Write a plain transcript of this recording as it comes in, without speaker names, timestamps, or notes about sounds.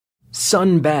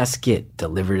Sunbasket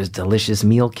delivers delicious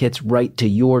meal kits right to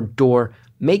your door,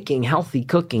 making healthy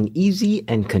cooking easy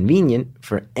and convenient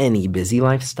for any busy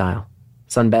lifestyle.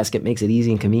 Sunbasket makes it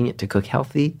easy and convenient to cook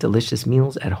healthy, delicious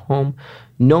meals at home,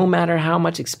 no matter how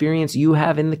much experience you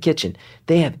have in the kitchen.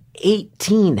 They have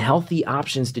 18 healthy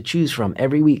options to choose from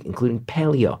every week, including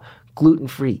paleo,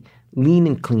 gluten-free, lean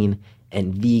and clean,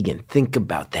 and vegan. Think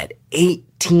about that.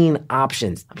 18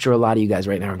 options. I'm sure a lot of you guys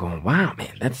right now are going, wow,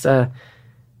 man,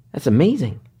 that's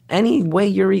amazing. Any way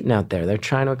you're eating out there, they're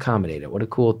trying to accommodate it. What a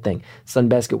cool thing.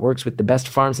 Sunbasket works with the best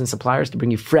farms and suppliers to bring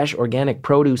you fresh, organic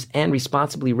produce and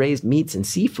responsibly raised meats and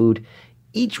seafood.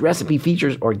 Each recipe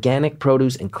features organic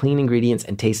produce and clean ingredients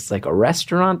and tastes like a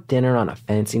restaurant dinner on a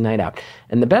fancy night out.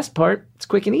 And the best part, it's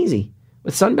quick and easy.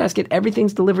 With Sunbasket,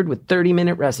 everything's delivered with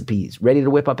 30-minute recipes, ready to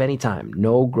whip up anytime.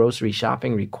 No grocery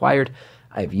shopping required.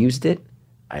 I've used it.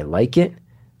 I like it.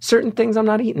 Certain things I'm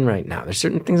not eating right now. There's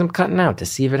certain things I'm cutting out to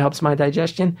see if it helps my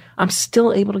digestion. I'm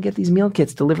still able to get these meal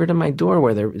kits delivered to my door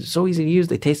where they're so easy to use.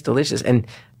 They taste delicious. And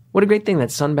what a great thing that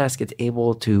Sunbasket's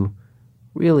able to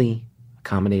really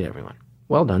accommodate everyone.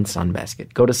 Well done,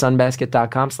 Sunbasket. Go to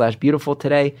sunbasket.com/beautiful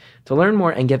today to learn more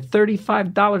and get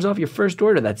 $35 off your first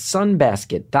order. That's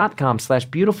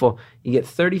sunbasket.com/beautiful. You get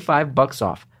 $35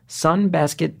 off.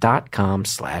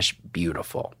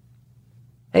 sunbasket.com/beautiful.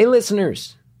 Hey,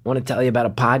 listeners. I want to tell you about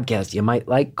a podcast you might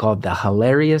like called The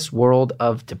Hilarious World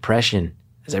of Depression.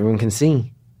 As everyone can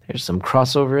see, there's some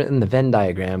crossover in the Venn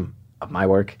diagram of my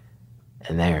work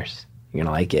and theirs. You're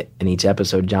going to like it. In each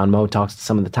episode, John Moe talks to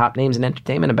some of the top names in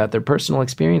entertainment about their personal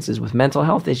experiences with mental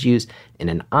health issues in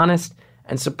an honest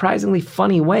and surprisingly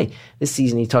funny way. This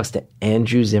season, he talks to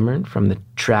Andrew Zimmern from the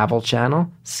Travel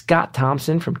Channel, Scott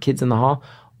Thompson from Kids in the Hall,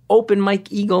 Open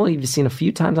Mike Eagle, you've seen a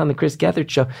few times on the Chris Gethard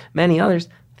Show, many others.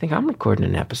 I think I'm recording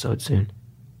an episode soon.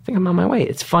 I think I'm on my way.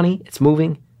 It's funny. It's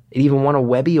moving. It even won a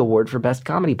Webby Award for Best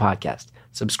Comedy Podcast.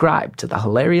 Subscribe to The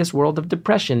Hilarious World of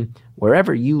Depression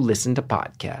wherever you listen to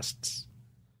podcasts.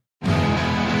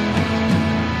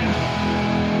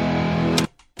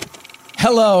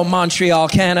 Hello, Montreal,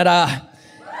 Canada.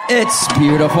 It's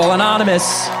Beautiful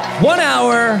Anonymous. 1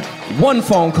 hour, one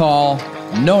phone call,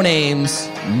 no names,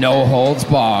 no holds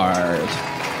barred.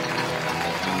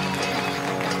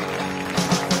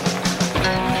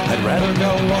 I'd rather go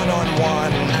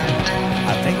one-on-one.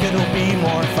 I think it'll be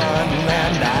more fun,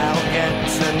 and I'll get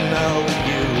to know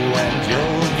you, and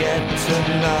you'll get to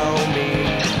know me.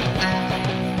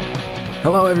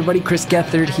 Hello, everybody. Chris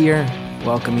Gethard here,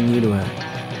 welcoming you to a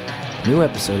new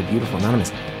episode of Beautiful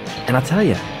Anonymous. And I'll tell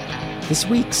you, this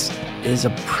week's is a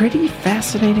pretty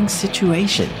fascinating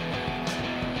situation.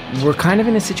 We're kind of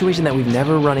in a situation that we've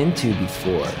never run into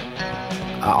before.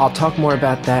 I'll talk more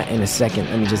about that in a second.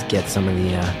 Let me just get some of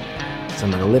the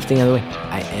lifting out of the way.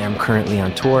 I am currently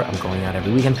on tour. I'm going out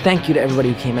every weekend. Thank you to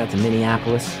everybody who came out to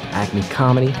Minneapolis, Acme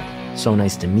Comedy. So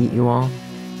nice to meet you all.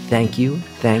 Thank you,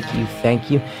 thank you,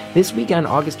 thank you. This weekend,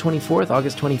 August 24th,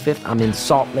 August 25th, I'm in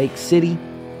Salt Lake City.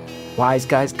 Wise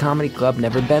Guys Comedy Club,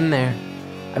 never been there.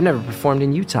 I've never performed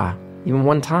in Utah, even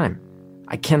one time.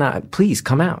 I cannot, please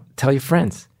come out, tell your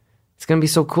friends. It's going to be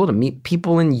so cool to meet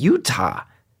people in Utah.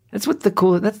 That's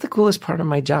the coolest part of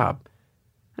my job.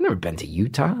 I've never been to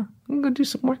Utah. I'm going to go do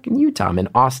some work in Utah. I'm in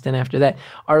Austin after that.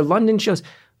 Our London shows,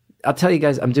 I'll tell you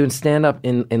guys, I'm doing stand-up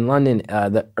in London.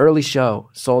 The early show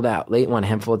sold out. Late one,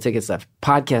 handful of tickets left.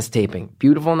 Podcast taping,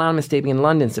 Beautiful Anonymous taping in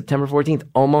London, September 14th,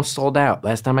 almost sold out.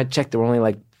 Last time I checked, there were only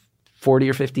like 40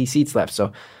 or 50 seats left,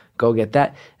 so go get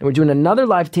that. And we're doing another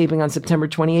live taping on September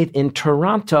 28th in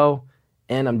Toronto,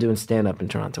 and I'm doing stand-up in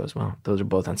Toronto as well. Those are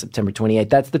both on September 28th.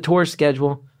 That's the tour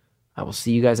schedule. I will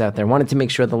see you guys out there. Wanted to make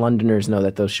sure the Londoners know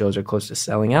that those shows are close to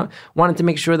selling out. Wanted to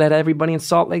make sure that everybody in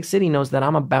Salt Lake City knows that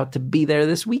I'm about to be there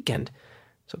this weekend.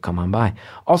 So come on by.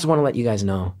 Also want to let you guys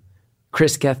know,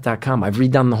 chrisgeth.com. I've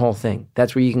redone the whole thing.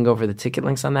 That's where you can go for the ticket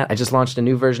links on that. I just launched a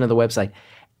new version of the website.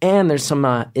 And there's some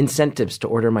incentives to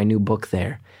order my new book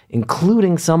there,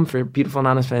 including some for Beautiful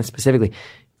Anonymous fans specifically.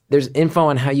 There's info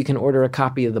on how you can order a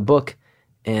copy of the book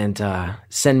and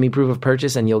send me proof of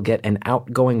purchase, and you'll get an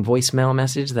outgoing voicemail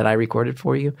message that I recorded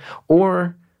for you.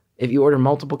 Or if you order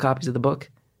multiple copies of the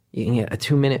book, you can get a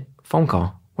 2-minute phone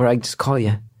call where I just call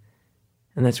you.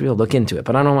 And that's real. Look into it.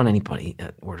 But I don't want anybody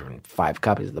ordering 5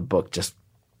 copies of the book just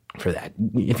for that.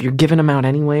 If you're giving them out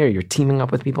anyway or you're teaming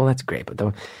up with people, that's great.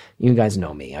 But you guys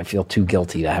know me. I feel too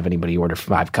guilty to have anybody order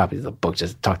 5 copies of the book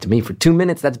just to talk to me for 2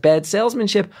 minutes. That's bad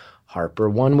salesmanship. Harper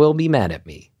One will be mad at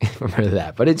me for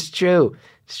that. But it's true.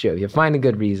 It's true. You find a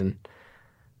good reason.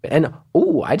 And,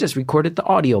 I just recorded the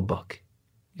audiobook.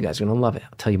 You guys are going to love it.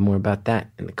 I'll tell you more about that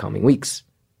in the coming weeks.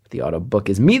 The auto book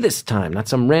is me this time, not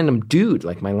some random dude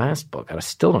like my last book. I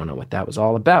still don't know what that was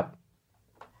all about.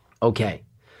 Okay.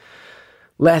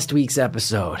 Last week's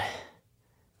episode.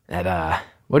 That,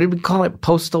 what did we call it?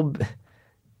 Postal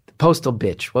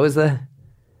bitch. What was the?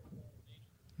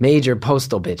 Major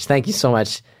postal bitch. Thank you so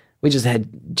much. We just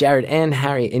had Jared and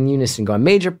Harry in unison going,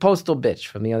 major postal bitch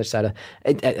from the other side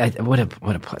of what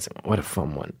a pleasant, what a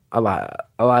fun one. A lot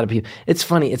of people. It's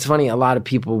funny. A lot of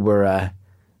people were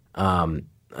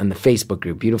on the Facebook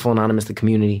group, Beautiful Anonymous, the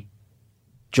community.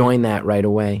 Join that right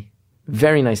away.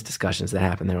 Very nice discussions that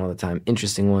happen there all the time.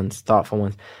 Interesting ones, thoughtful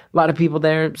ones. A lot of people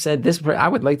there said, I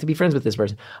would like to be friends with this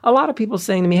person. A lot of people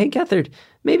saying to me, hey, Gethard,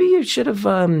 maybe you should have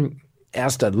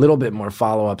asked a little bit more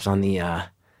follow-ups on the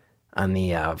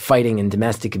fighting and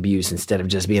domestic abuse instead of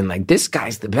just being like, this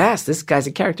guy's the best, this guy's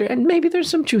a character. And maybe there's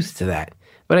some truth to that.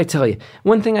 But I tell you,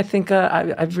 one thing I think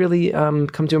I've really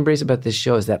come to embrace about this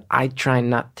show is that I try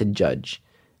not to judge.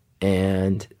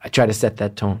 And I try to set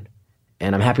that tone.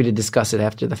 And I'm happy to discuss it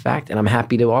after the fact. And I'm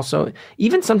happy to also,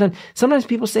 even sometimes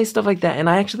people say stuff like that, and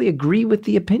I actually agree with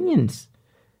the opinions.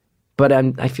 But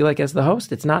I feel like as the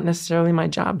host, it's not necessarily my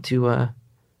job to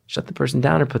shut the person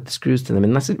down or put the screws to them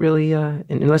unless it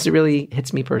really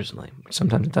hits me personally, which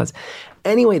sometimes it does.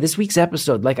 Anyway, this week's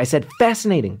episode, like I said,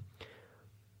 fascinating.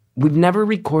 We've never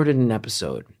recorded an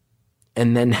episode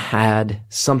and then had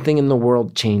something in the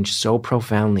world change so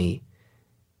profoundly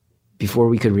before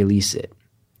we could release it.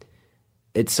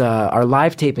 It's our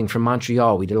live taping from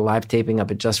Montreal. We did a live taping up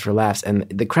at Just for Laughs, and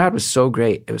the crowd was so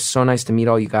great. It was so nice to meet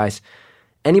all you guys.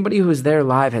 Anybody who was there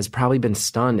live has probably been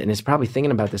stunned and is probably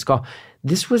thinking about this call.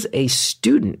 This was a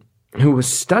student who was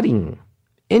studying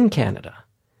in Canada,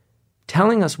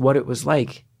 telling us what it was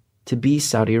like to be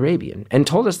Saudi Arabian, and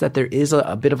told us that there is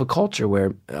a bit of a culture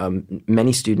where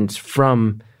many students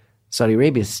from Saudi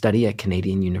Arabia study at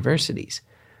Canadian universities.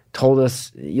 Told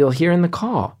us, you'll hear in the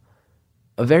call,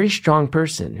 a very strong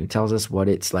person who tells us what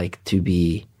it's like to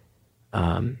be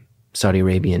Saudi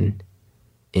Arabian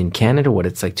in Canada, what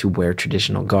it's like to wear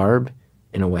traditional garb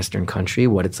in a Western country,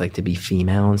 what it's like to be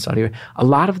female in Saudi Arabia. A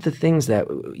lot of the things that,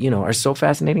 are so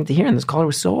fascinating to hear. And this caller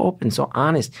was so open, so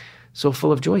honest, so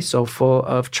full of joy, so full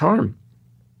of charm.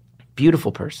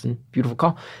 Beautiful person, beautiful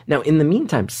call. Now, in the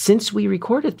meantime, since we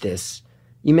recorded this,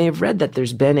 you may have read that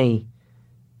there's been a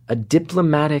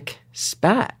diplomatic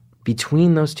spat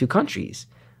between those two countries,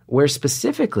 where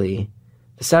specifically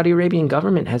the Saudi Arabian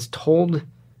government has told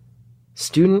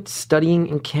students studying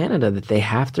in Canada that they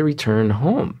have to return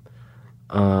home.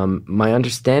 My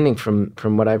understanding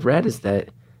from what I've read is that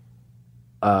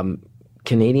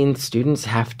Canadian students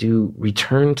have to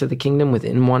return to the kingdom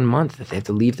within 1 month, that they have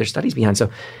to leave their studies behind. So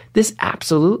this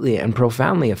absolutely and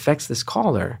profoundly affects this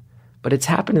caller, but it's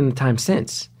happened in the time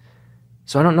since.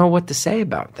 So I don't know what to say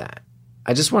about that.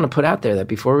 I just want to put out there that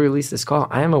before we release this call,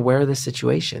 I am aware of this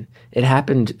situation. It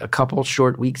happened a couple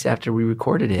short weeks after we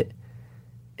recorded it.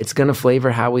 It's going to flavor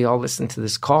how we all listen to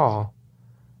this call,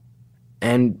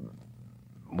 and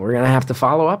we're going to have to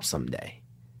follow up someday.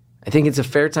 I think it's a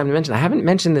fair time to mention. I haven't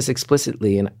mentioned this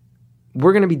explicitly, and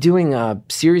we're going to be doing a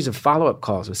series of follow-up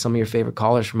calls with some of your favorite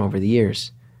callers from over the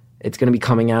years. It's going to be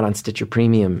coming out on Stitcher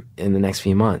Premium in the next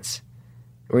few months.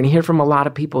 We're going to hear from a lot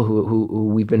of people who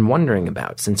we've been wondering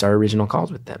about since our original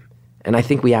calls with them. And I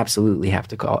think we absolutely have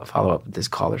to follow up with this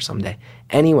caller someday.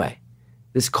 Anyway,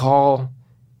 this call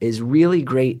is really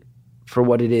great for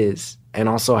what it is, and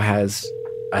also has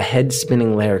a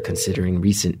head-spinning layer considering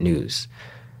recent news.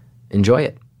 Enjoy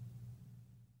it.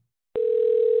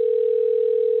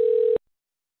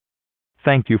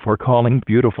 Thank you for calling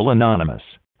Beautiful Anonymous.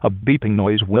 A beeping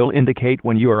noise will indicate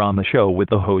when you are on the show with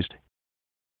the host.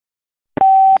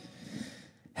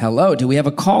 Hello, do we have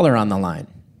a caller on the line?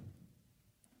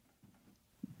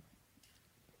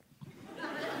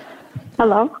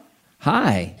 Hello.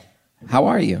 Hi, how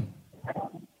are you?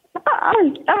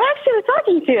 I'm actually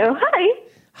talking to you. Hi.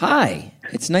 Hi,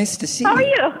 it's nice to see How are you.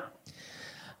 you?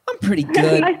 I'm pretty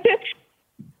good.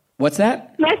 What's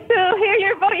that? Nice to hear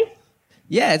your voice.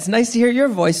 Yeah, it's nice to hear your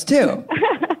voice too.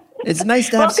 It's nice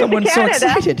to have Welcome someone to so Canada.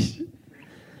 excited.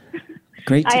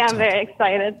 Great to I am talk. very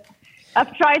excited.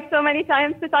 I've tried so many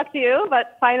times to talk to you,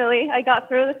 but finally I got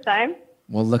through this time.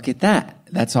 Well, look at that.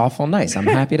 That's awful nice. I'm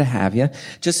happy to have you.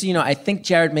 Just so you know, I think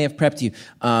Jared may have prepped you.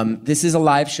 This is a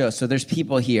live show, so there's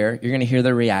people here. You're going to hear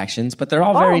their reactions, but they're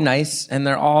all very nice, and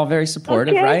they're all very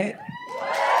supportive, Okay. right?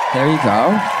 There you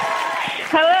go.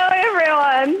 Hello,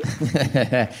 everyone.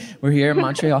 We're here in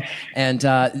Montreal, and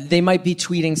they might be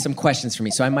tweeting some questions for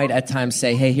me, so I might at times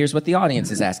say, hey, here's what the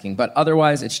audience is asking, but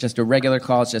otherwise it's just a regular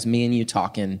call. It's just me and you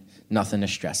talking, nothing to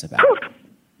stress about.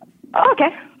 Okay.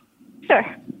 Sure.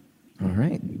 All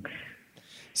right.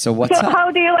 So what's So up?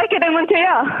 how do you like it in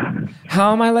Montreal?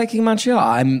 How am I liking Montreal?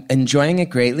 I'm enjoying it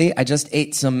greatly. I just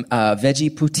ate some veggie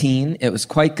poutine. It was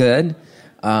quite good.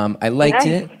 I liked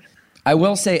Nice. it. I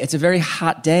will say it's a very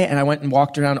hot day, and I went and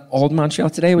walked around Old Montreal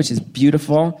today, which is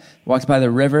beautiful. Walked by the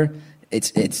river.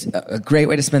 It's a great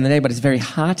way to spend the day, but it's very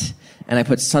hot, and I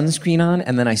put sunscreen on,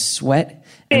 and then I sweat.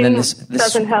 And then this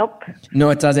doesn't help. No,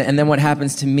 it doesn't. And then what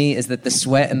happens to me is that the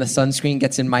sweat and the sunscreen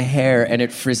gets in my hair, and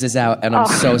it frizzes out, and I'm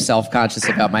so self-conscious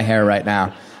about my hair right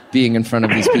now, being in front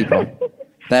of these people.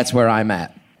 That's where I'm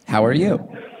at. How are you?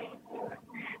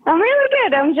 I'm really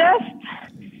good.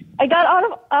 I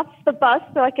got off the bus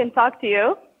so I can talk to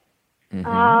you.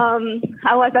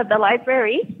 I was at the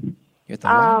library You're at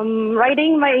the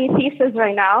writing my thesis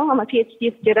right now. I'm a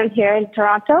PhD student here in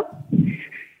Toronto.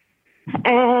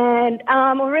 And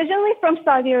I'm originally from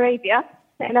Saudi Arabia,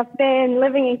 and I've been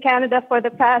living in Canada for the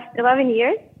past 11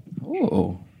 years.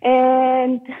 Ooh.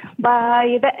 And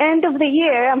by the end of the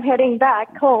year, I'm heading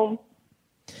back home.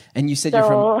 And you said you're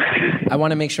from, I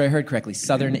want to make sure I heard correctly,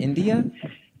 Southern India?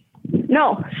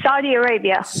 No, Saudi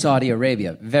Arabia. Saudi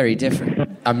Arabia. Very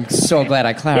different. I'm so glad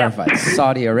I clarified.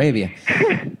 Saudi Arabia.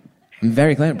 I'm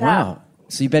very glad. Yeah. Wow.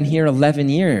 So you've been here 11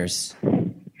 years.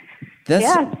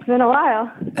 Yeah, it's been a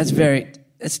while.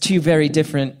 That's two very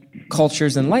different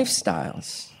cultures and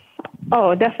lifestyles.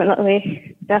 Oh,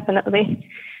 definitely. Definitely.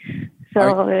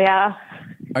 So, yeah.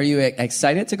 Are you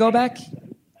excited to go back?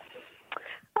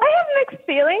 I have mixed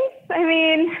feelings. I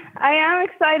mean, I am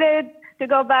excited to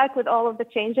go back with all of the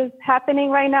changes happening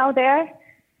right now there.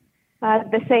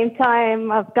 At the same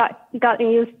time, I've gotten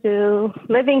used to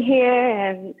living here,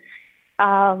 and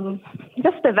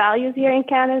just the values here in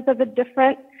Canada is a bit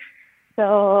different.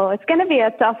 So it's going to be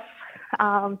a tough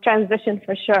transition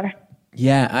for sure.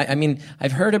 Yeah, I mean,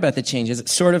 I've heard about the changes.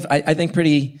 It's sort of, I think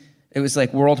it was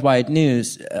like worldwide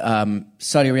news.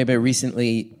 Saudi Arabia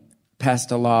recently passed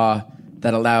a law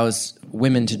that allows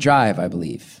women to drive, I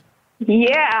believe.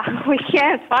 Yeah, we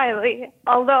can finally.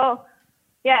 Although,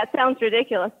 yeah, it sounds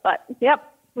ridiculous, but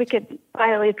yep, we could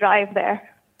finally drive there.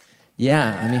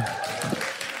 Yeah, I mean,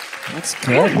 that's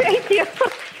good. Thank you.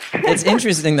 It's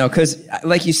interesting, though, because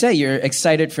like you say, you're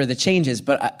excited for the changes,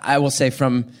 but I will say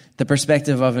from the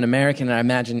perspective of an American, and I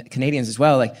imagine Canadians as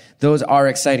well, like those are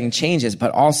exciting changes,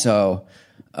 but also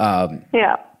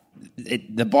Yeah.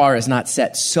 the bar is not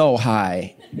set so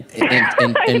high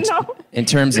in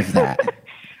terms of that.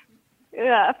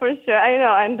 Yeah, for sure. I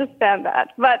know. I understand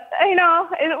that. But,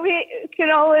 we can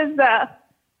always,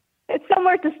 it's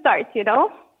somewhere to start,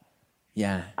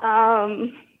 Yeah.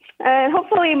 And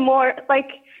hopefully more,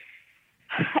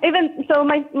 even so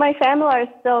my family are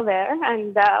still there.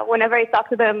 And whenever I talk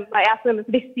to them, I ask them if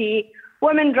they see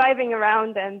women driving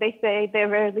around, and they say they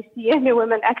rarely see any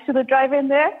women actually driving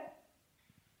there.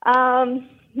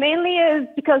 Mainly is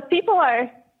because people are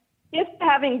used to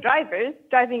having drivers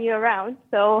driving you around.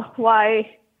 So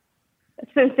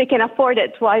since they can afford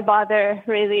it, why bother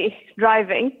really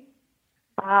driving?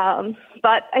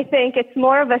 But I think it's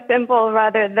more of a symbol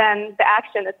rather than the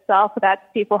action itself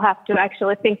that people have to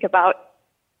actually think about,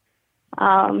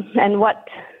 and what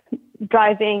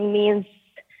driving means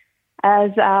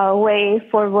as a way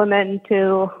for women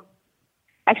to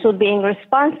actually being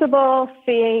responsible,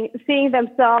 seeing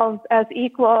themselves as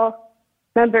equal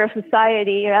member of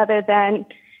society rather than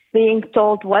being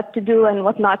told what to do and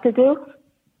what not to do.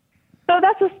 So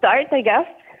that's a start, I guess,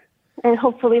 and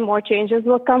hopefully more changes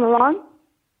will come along.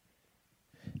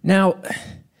 Now,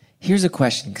 here's a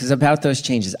question, because about those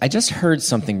changes, I just heard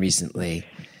something recently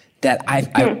that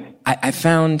I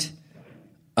found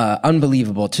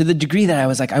unbelievable, to the degree that I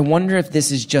was like, I wonder if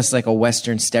this is just like a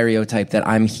Western stereotype that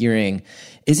I'm hearing.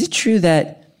 Is it true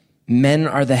that men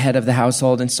are the head of the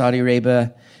household in Saudi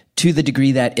Arabia, to the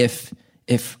degree that if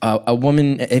a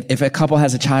woman, if a couple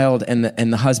has a child and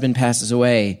the husband passes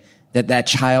away, that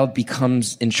child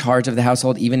becomes in charge of the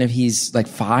household even if he's like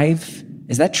 5?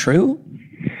 Is that true?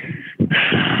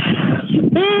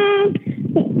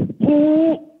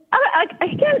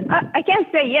 I can't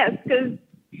say yes, because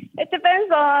it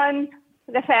depends on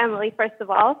the family, first of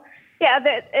all. Yeah,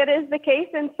 it is the case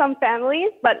in some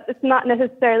families, but it's not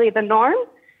necessarily the norm.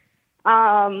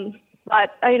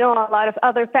 But I know a lot of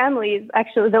other families,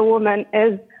 actually the woman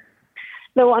is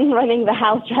the one running the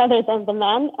house rather than the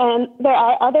man. And there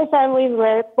are other families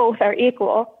where both are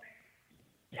equal.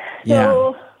 Yeah.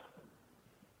 So,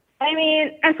 I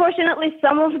mean, unfortunately,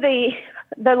 some of the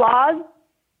laws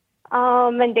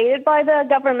mandated by the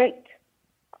government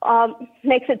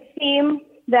makes it seem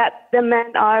that the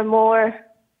men are more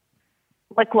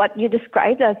like what you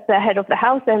described as the head of the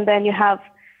house, and then you have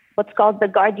what's called the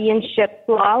guardianship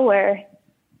law, where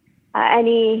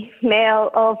any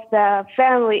male of the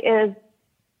family is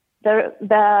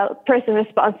the person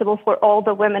responsible for all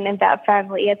the women in that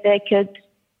family. If they could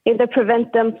either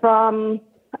prevent them from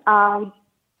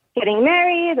getting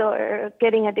married or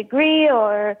getting a degree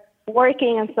or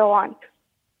working and so on.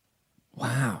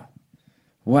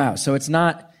 Wow. So it's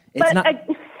not.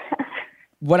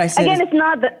 What I said again, is,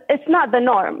 it's not the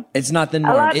norm. It's not the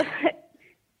norm.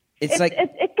 It's like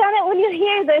it kind of, when you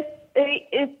hear this,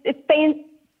 it paints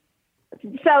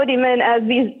Saudi men as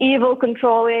these evil,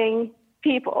 controlling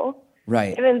people.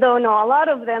 Right. Even though, no, a lot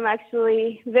of them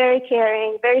actually very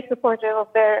caring, very supportive of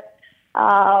their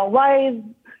wives,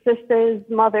 sisters,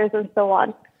 mothers, and so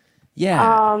on.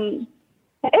 Yeah.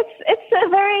 It's a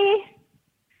very,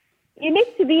 you need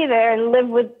to be there and live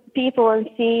with people and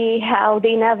see how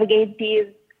they navigate these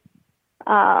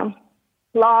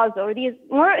laws or these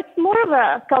it's more of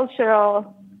a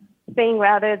cultural thing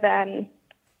rather than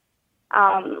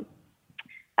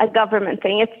a government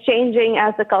thing. It's changing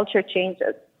as the culture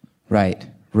changes. Right.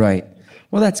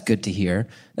 Well, that's good to hear.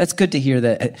 That's good to hear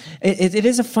that. It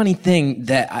is a funny thing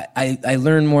that I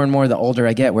learn more and more the older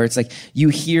I get, where it's like you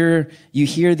hear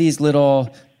these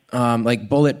little like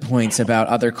bullet points about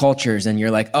other cultures, and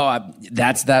you're like, oh,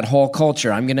 that's that whole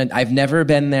culture. I've never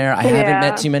been there. I haven't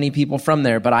met too many people from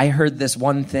there, but I heard this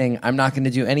one thing. I'm not going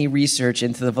to do any research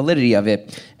into the validity of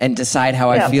it and decide how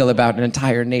I feel about an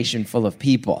entire nation full of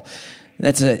people.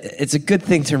 It's a good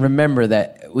thing to remember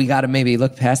that we got to maybe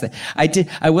look past that.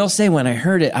 I will say when I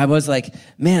heard it, I was like,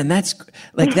 man, that's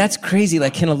crazy.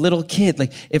 Like, can a little kid,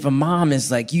 like if a mom is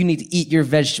like, you need to eat your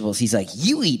vegetables, he's like,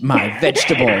 you eat my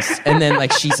vegetables. And then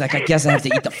like, she's like, I guess I have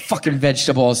to eat the fucking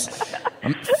vegetables.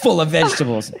 I'm full of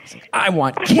vegetables. Like, I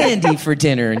want candy for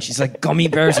dinner. And she's like, gummy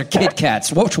bears or Kit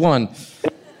Kats? Which one?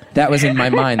 That was in my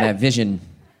mind, that vision.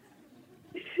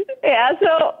 Yeah,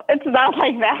 so it's not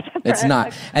like that. It's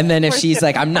not. And then if she's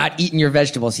like, I'm not eating your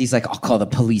vegetables, he's like, I'll call the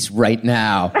police right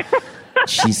now.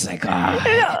 She's like,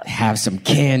 have some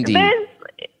candy. Even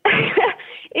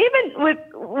with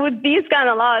these kind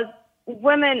of laws,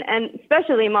 women and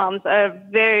especially moms are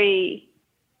very,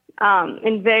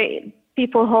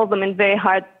 people hold them in very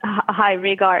high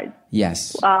regard.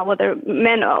 Yes. Whether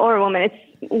men or women, it's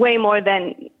way more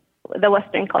than the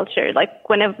Western culture. Like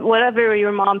whatever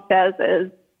your mom says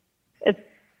it's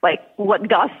like what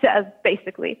God says,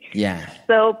 basically. Yeah.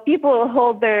 So people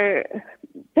hold their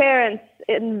parents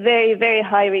in very, very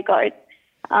high regard.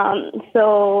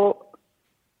 So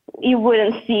you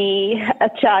wouldn't see a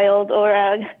child or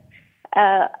a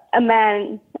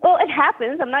man. Well, it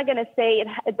happens. I'm not going to say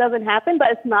it doesn't happen,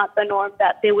 but it's not the norm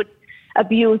that they would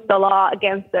abuse the law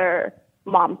against their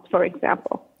moms, for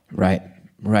example. Right.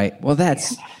 Well,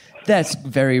 that's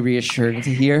very reassuring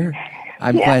to hear.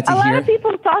 I'm glad to hear. A lot of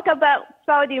people talk about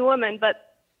Saudi women,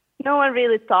 but no one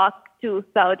really talks to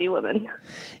Saudi women.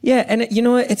 Yeah, and you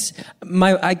know what?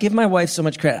 I give my wife so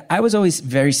much credit. I was always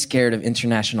very scared of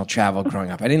international travel growing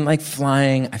up. I didn't like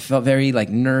flying. I felt very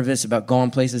nervous about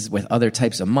going places with other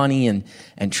types of money and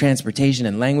transportation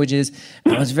and languages.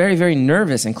 I was very, very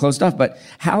nervous and closed off, but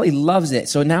Hallie loves it.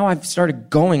 So now I've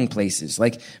started going places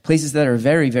that are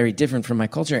very, very different from my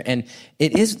culture. And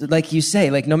it is, like you say,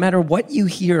 no matter what you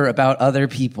hear about other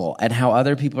people and how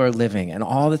other people are living and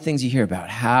all the things you hear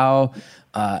about how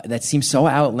that seems so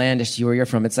outlandish to you where you're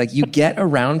from. It's like you get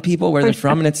around people where they're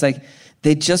from, and it's like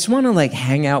they just want to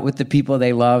hang out with the people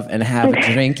they love and have a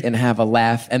drink and have a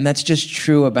laugh. And that's just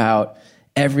true about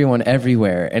everyone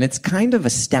everywhere. And it's kind of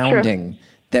astounding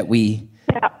that we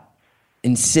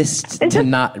insist to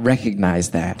not recognize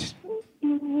that.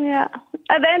 Yeah.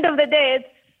 At the end of the day,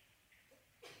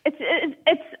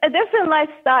 it's a different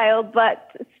lifestyle, but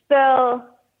still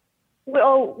we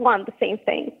all want the same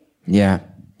thing. Yeah.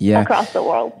 Across the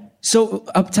world. So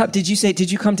up top, did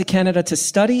you come to Canada to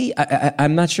study?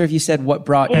 I'm not sure if you said what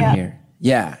brought you here.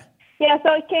 Yeah. Yeah, so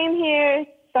I came here,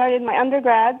 started my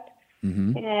undergrad,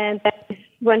 and then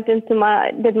went did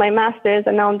my master's,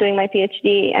 and now I'm doing my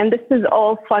PhD. And this is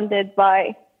all funded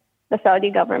by the Saudi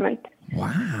government.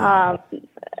 Wow.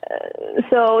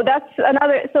 So that's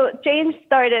so change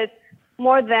started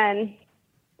more than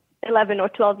 11 or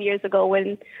 12 years ago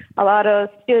when a lot of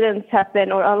students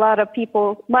or a lot of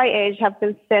people my age have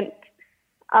been sent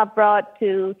abroad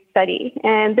to study.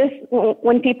 And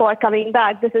when people are coming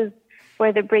back, this is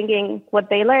where they're bringing what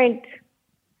they learned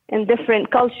in different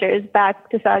cultures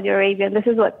back to Saudi Arabia. And this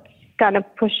is what's kind of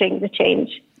pushing the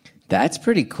change. That's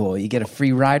pretty cool. You get a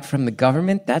free ride from the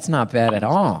government. That's not bad at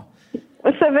all.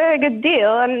 It's a very good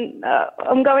deal, and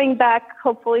I'm going back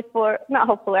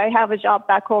I have a job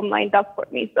back home lined up for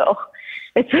me, so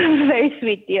it's a very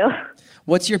sweet deal.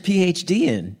 What's your PhD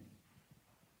in?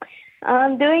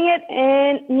 I'm doing it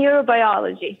in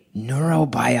neurobiology.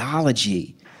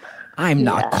 Neurobiology. I'm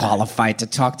not qualified to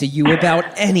talk to you about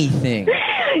anything.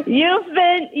 You've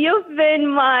been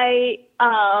my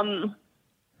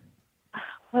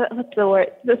what's the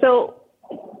word? So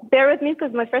bear with me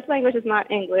because my first language is not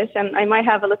English, and I might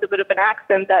have a little bit of an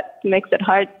accent that makes it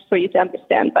hard for you to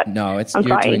understand. But No, I'm you're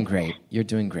trying. doing great. You're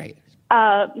doing great.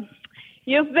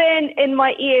 You've been in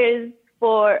my ears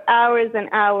for hours and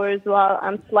hours while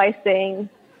I'm slicing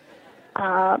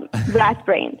rat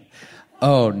brains.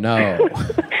 Oh no.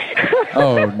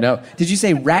 Oh no. Did you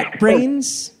say rat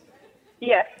brains?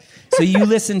 Yes. So you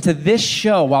listen to this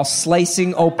show while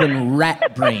slicing open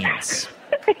rat brains.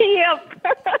 Yep.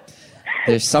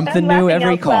 There's something I'm new laughing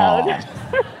every out call. loud.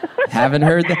 Haven't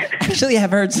heard that. Actually,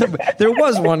 I've heard some. There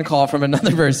was one call from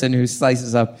another person who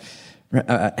slices up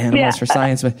animals for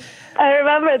science. But I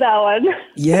remember that one.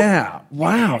 yeah,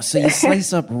 wow. So you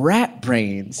slice up rat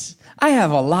brains. I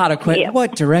have a lot of questions. Yep.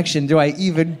 What direction do I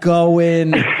even go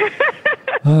in?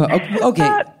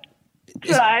 Okay.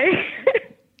 Try.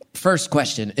 First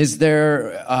question: is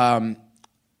there?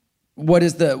 What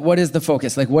is the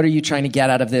focus? Like, what are you trying to get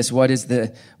out of this? What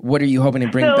are you hoping to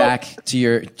bring back to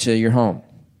your home?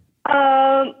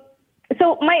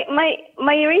 So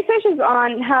my research is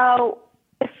on how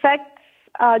effects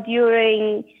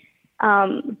during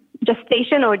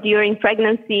gestation or during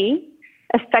pregnancy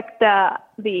affect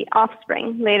the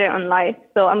offspring later in life.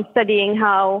 So I'm studying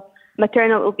how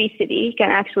maternal obesity can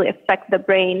actually affect the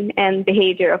brain and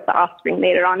behavior of the offspring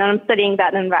later on, and I'm studying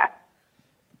that in rats.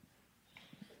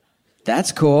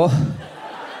 That's cool.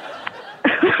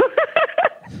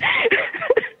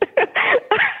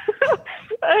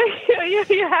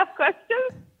 You have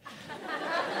questions?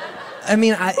 I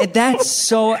mean, that's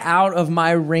so out of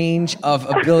my range of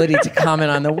ability to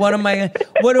comment on that. What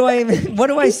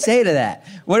do I say to that?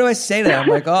 What do I say to that? I'm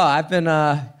like, oh, I've been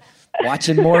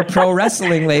watching more pro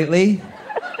wrestling lately.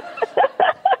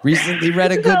 Recently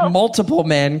read a good Multiple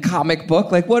Man comic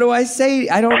book. Like, what do I say?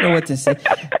 I don't know what to say.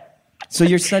 So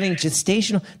you're studying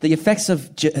the effects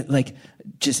of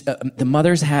the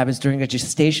mother's habits during a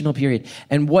gestational period.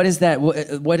 And what is that?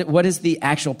 What is the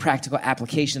actual practical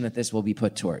application that this will be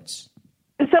put towards?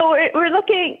 So we're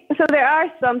looking. So there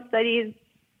are some studies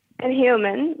in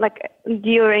human, like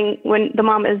during when the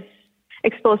mom is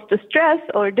exposed to stress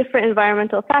or different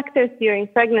environmental factors during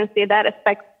pregnancy that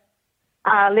affects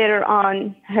later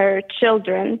on her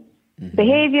children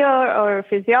behavior or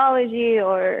physiology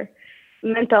or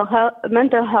mental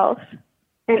health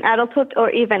in adulthood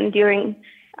or even during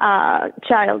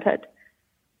childhood.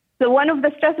 So one of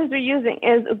the stresses we're using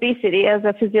is obesity as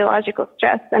a physiological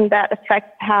stress, and that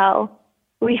affects how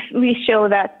we show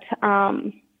that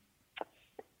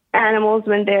animals,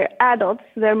 when they're adults,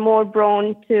 they're more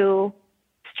prone to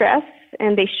stress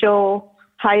and they show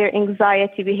higher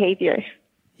anxiety behavior.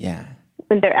 Yeah.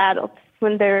 When they're adults,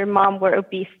 when their mom were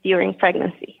obese during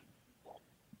pregnancy.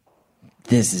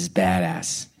 This is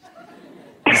badass.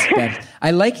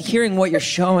 I like hearing what you're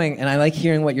showing, and I like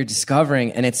hearing what you're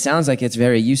discovering, and it sounds like it's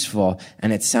very useful,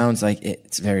 and it sounds like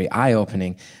it's very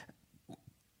eye-opening.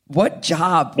 What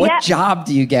job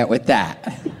do you get with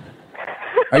that?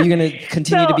 Are you going to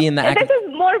continue to be in the... This is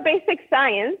more basic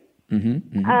science.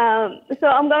 So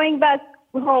I'm going back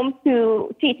home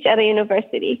to teach at a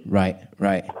university. Right.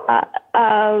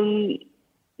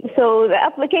 So the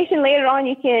application later on,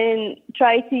 you can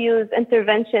try to use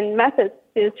intervention methods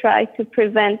to try to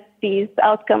prevent these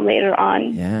outcomes later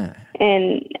on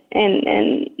in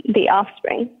the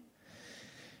offspring.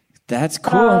 That's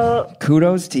cool.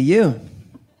 Kudos to you.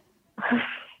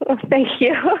 Thank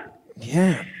you.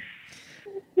 Yeah.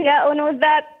 Yeah, and with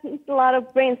that, it's a lot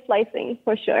of brain slicing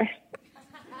for sure.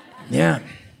 Yeah.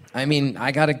 I mean,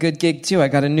 I got a good gig too. I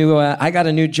got a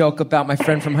new joke about my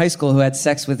friend from high school who had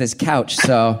sex with his couch.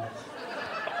 So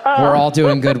we're all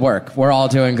doing good work. We're all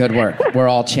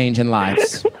changing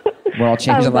lives. We're all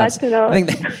changing lives. To know. I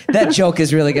think that joke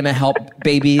is really going to help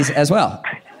babies as well.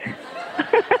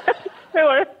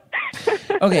 Sure.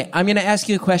 Okay, I'm going to ask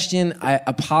you a question. I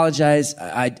apologize.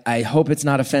 I hope it's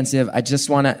not offensive. I just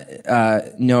want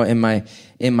to know in my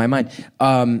mind.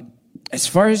 As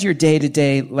far as your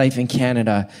day-to-day life in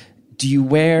Canada, do you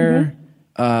wear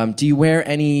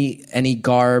any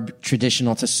garb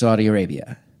traditional to Saudi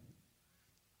Arabia?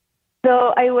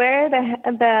 So I wear the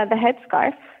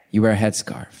headscarf. You wear a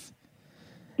headscarf.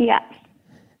 Yeah.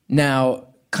 Now,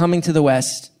 coming to the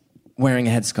West, wearing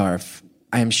a headscarf,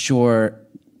 I'm sure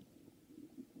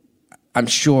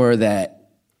that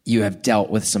you have dealt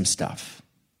with some stuff.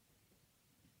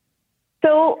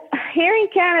 So here in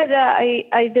Canada,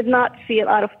 I did not feel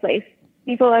out of place.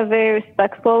 People are very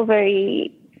respectful,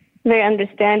 very very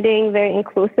understanding, very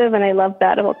inclusive, and I love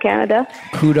that about Canada.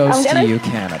 Kudos to you,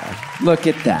 Canada. Look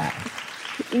at that.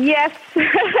 Yes.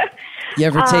 You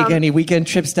ever take any weekend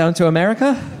trips down to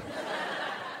America?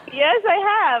 Yes,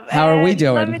 I have. How are we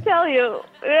doing? Let me tell you,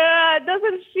 it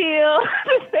doesn't feel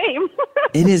the same.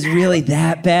 It is really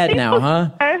that bad now, huh?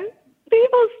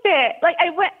 People stare. Like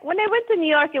when I went to New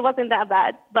York, it wasn't that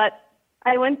bad, but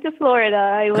I went to Florida,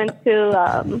 I went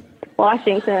to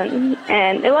Washington,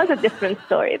 and it was a different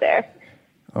story there.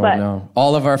 Oh, no.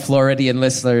 All of our Floridian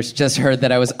listeners just heard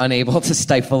that I was unable to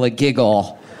stifle a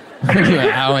giggle.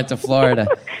 I went to Florida.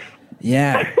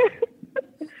 Yeah.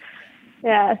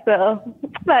 Yeah, so,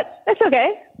 but it's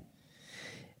okay.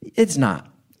 It's not.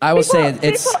 I will say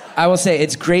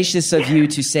it's gracious of you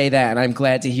to say that, and I'm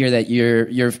glad to hear that you're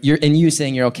and you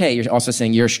saying you're okay. You're also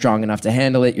saying you're strong enough to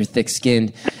handle it. You're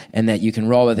thick-skinned, and that you can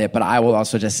roll with it. But I will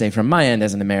also just say from my end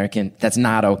as an American, that's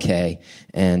not okay,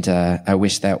 and I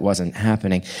wish that wasn't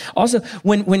happening. Also,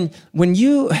 when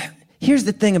you here's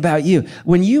the thing about you: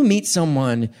 when you meet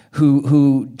someone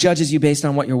who judges you based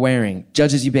on what you're wearing,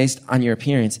 judges you based on your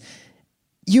appearance,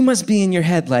 you must be in your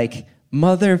head like,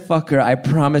 motherfucker, I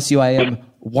promise you, I am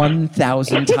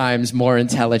 1,000 times more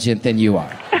intelligent than you are.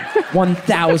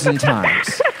 1,000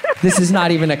 times. This is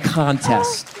not even a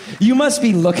contest. You must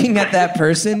be looking at that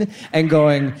person and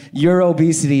going, your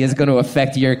obesity is going to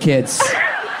affect your kids.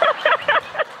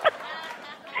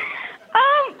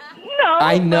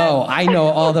 No. I know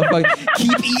all the fuck.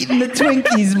 Keep eating the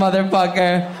Twinkies,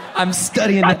 motherfucker. I'm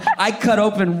studying. I cut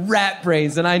open rat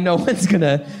brains and I know what's going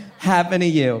to happen to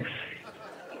you.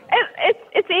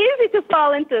 It's easy to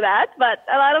fall into that, but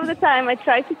a lot of the time I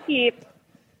try to keep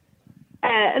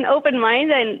an open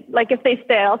mind, and like if they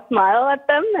stare, I'll smile at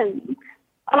them, and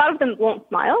a lot of them won't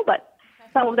smile, but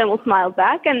some of them will smile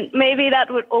back, and maybe that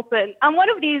would open. I'm one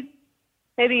of these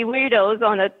maybe weirdos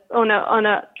on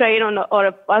a train or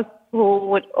a bus who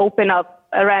would open up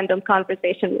a random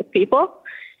conversation with people,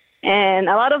 and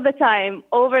a lot of the time,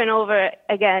 over and over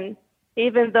again,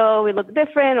 even though we look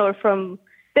different or from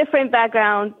different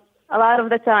backgrounds, a lot of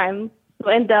the time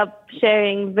we end up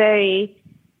sharing very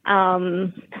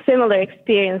similar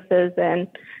experiences and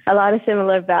a lot of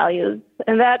similar values,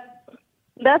 and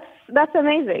that's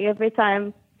amazing every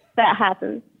time that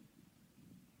happens.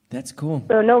 That's cool.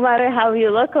 So no matter how you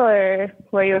look or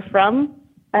where you're from,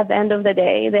 at the end of the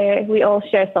day, we all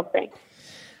share something.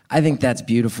 I think that's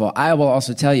beautiful. I will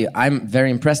also tell you, I'm very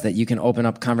impressed that you can open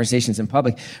up conversations in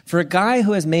public. For a guy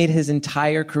who has made his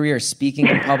entire career speaking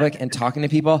in public and talking to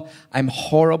people, I'm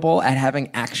horrible at having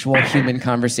actual human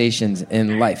conversations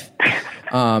in life.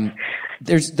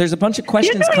 There's a bunch of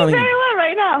questions coming. You're doing very well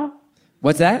right now.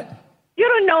 What's that? You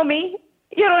don't know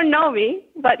me,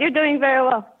 but you're doing very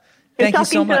well. You're Thank you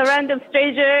so much. talking to a random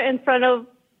stranger in front of,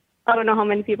 I don't know how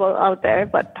many people out there,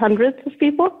 but hundreds of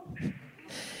people.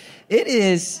 It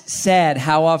is sad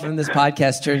how often this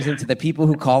podcast turns into the people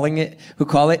who call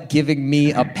it giving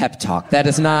me a pep talk. That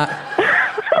is not.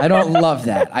 I don't love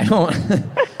that. I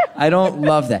don't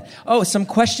love that. Oh, some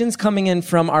questions coming in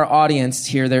from our audience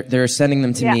here. They're sending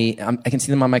them to me. I can see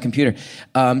them on my computer.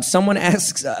 Someone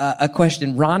asks a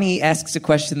question. Ronnie asks a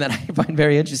question that I find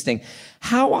very interesting.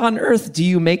 How on earth do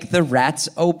you make the rats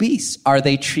obese? Are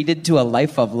they treated to a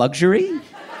life of luxury?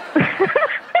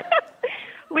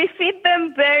 We feed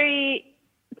them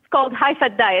it's called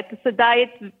high-fat diet. It's a diet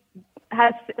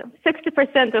has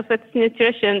 60% of its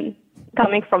nutrition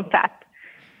coming from fat.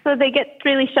 So they get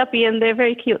really chubby, and they're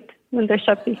very cute when they're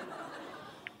chubby.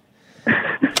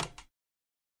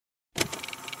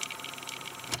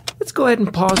 Let's go ahead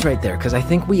and pause right there, because I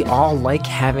think we all like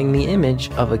having the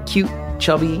image of a cute,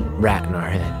 chubby rat in our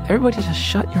head. Everybody just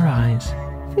shut your eyes.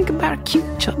 Think about a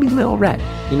cute, chubby little rat.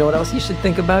 You know what else you should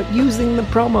think about? Using the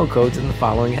promo codes in the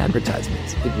following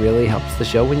advertisements. It really helps the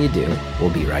show when you do.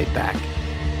 We'll be right back.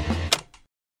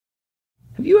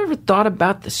 Have you ever thought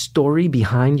about the story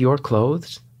behind your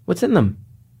clothes? What's in them?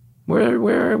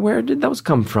 Where did those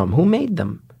come from? Who made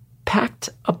them? Pact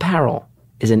Apparel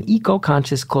is an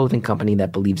eco-conscious clothing company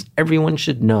that believes everyone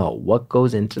should know what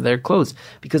goes into their clothes,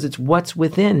 because it's what's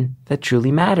within that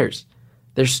truly matters.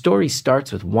 Their story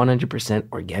starts with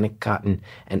 100% organic cotton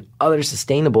and other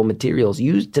sustainable materials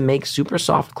used to make super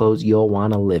soft clothes you'll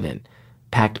want to live in.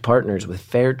 Pact partners with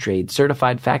fair trade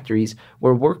certified factories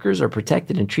where workers are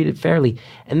protected and treated fairly,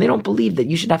 and they don't believe that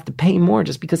you should have to pay more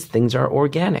just because things are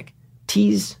organic.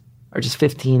 Tees are just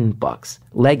 $15.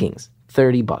 Leggings,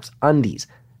 $30. Undies,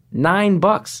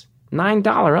 $9.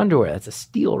 $9 underwear. That's a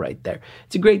steal right there.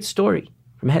 It's a great story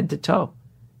from head to toe.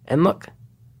 And look,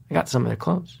 I got some of their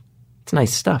clothes. It's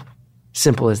nice stuff.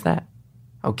 Simple as that.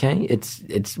 Okay,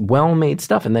 it's well-made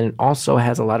stuff, and then it also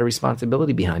has a lot of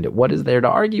responsibility behind it. What is there to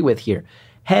argue with here?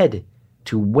 Head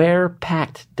to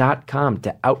wearpact.com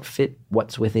to outfit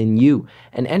what's within you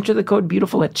and enter the code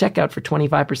BEAUTIFUL at checkout for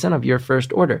 25% of your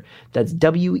first order. That's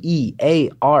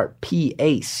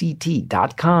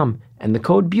wearpact.com and the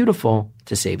code BEAUTIFUL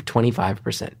to save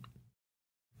 25%.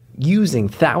 Using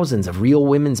thousands of real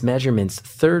women's measurements,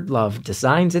 Third Love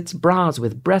designs its bras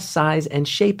with breast size and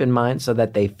shape in mind so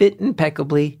that they fit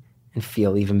impeccably and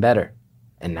feel even better.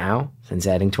 And now, since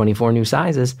adding 24 new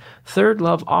sizes, Third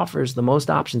Love offers the most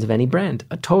options of any brand,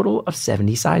 a total of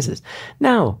 70 sizes.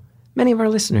 Now, many of our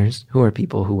listeners, who are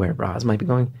people who wear bras, might be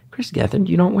going, Chris Gethard,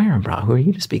 you don't wear a bra. Who are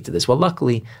you to speak to this? Well,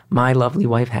 luckily, my lovely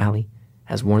wife, Hallie,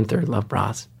 has worn Third Love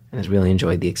bras and has really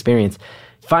enjoyed the experience.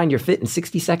 Find your fit in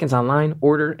 60 seconds online,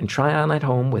 order, and try on at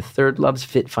home with Third Love's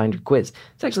Fit Finder quiz.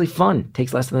 It's actually fun.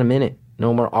 Takes less than a minute.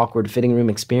 No more awkward fitting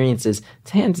room experiences. It's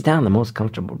hands down the most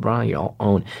comfortable bra you'll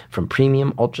own. From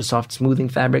premium, ultra-soft smoothing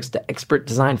fabrics to expert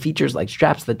design features like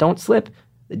straps that don't slip,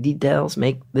 the details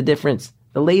make the difference.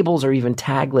 The labels are even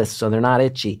tagless, so they're not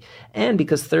itchy. And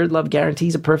because Third Love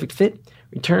guarantees a perfect fit,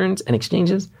 returns and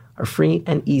exchanges are free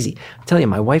and easy. I tell you,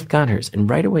 my wife got hers, and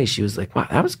right away she was like, wow,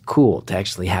 that was cool to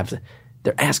actually have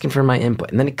they're asking for my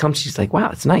input. And then it comes, she's like, wow,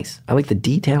 it's nice. I like the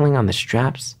detailing on the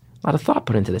straps. A lot of thought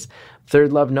put into this.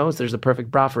 Third Love knows there's a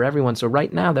perfect bra for everyone. So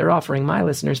right now they're offering my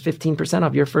listeners 15%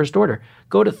 off your first order.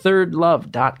 Go to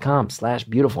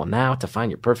thirdlove.com/beautiful now to find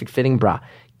your perfect fitting bra.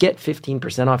 Get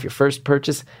 15% off your first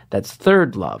purchase. That's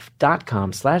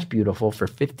thirdlove.com/beautiful for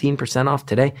 15% off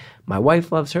today. My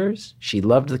wife loves hers. She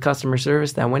loved the customer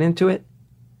service that went into it.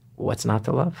 What's not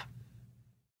to love?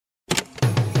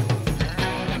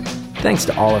 Thanks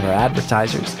to all of our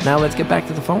advertisers. Now let's get back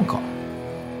to the phone call.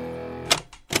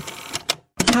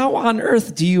 How on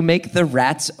earth do you make the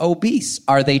rats obese?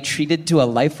 Are they treated to a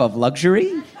life of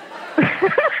luxury?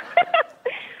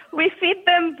 We feed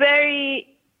them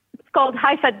it's called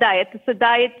high-fat diet. It's a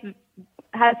diet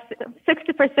has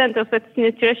 60% of its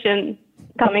nutrition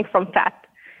coming from fat.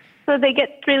 So they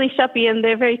get really chubby, and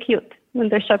they're very cute when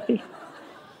they're chubby.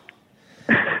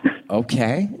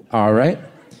 Okay, all right.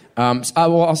 So I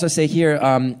will also say here,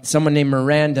 someone named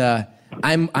Miranda,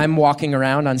 I'm walking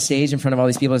around on stage in front of all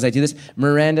these people as I do this.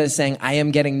 Miranda is saying, I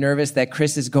am getting nervous that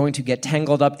Chris is going to get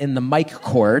tangled up in the mic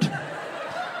cord.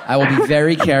 I will be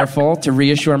very careful to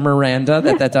reassure Miranda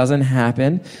that doesn't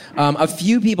happen. A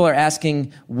few people are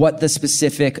asking what the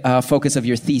specific focus of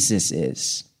your thesis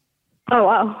is. Oh,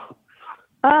 wow.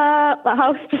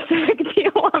 How specific do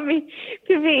you want me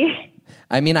to be?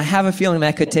 I mean, I have a feeling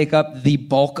that could take up the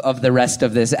bulk of the rest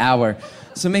of this hour.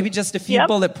 So maybe just a few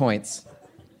bullet points.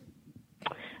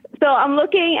 So I'm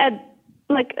looking at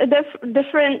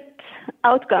different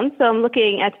outcomes. So I'm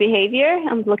looking at behavior.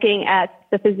 I'm looking at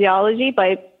the physiology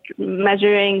by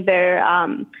measuring their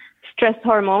stress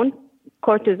hormone,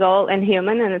 cortisol, in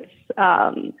human, and it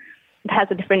has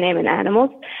a different name in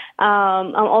animals.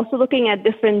 I'm also looking at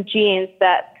different genes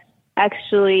that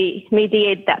actually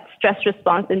mediate that stress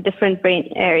response in different brain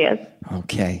areas.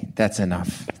 Okay, that's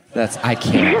enough. I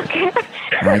can't.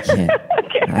 I can't.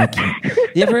 I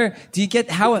can't. Do you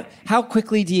get how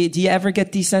quickly do you ever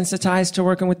get desensitized to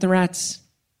working with the rats,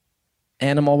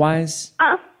 animal wise?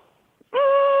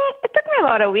 It took me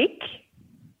about a week,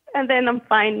 and then I'm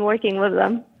fine working with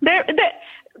them.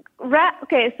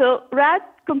 So rats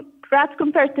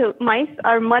compared to mice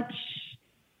are much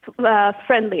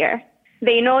friendlier.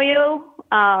 They know you.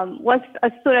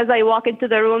 As soon as I walk into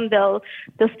the room, they'll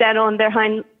stand on their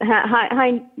hind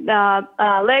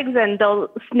legs, and they'll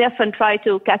sniff and try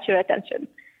to catch your attention.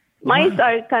 Mice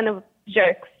are kind of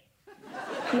jerks.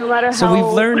 No matter how. So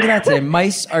we've learned that today.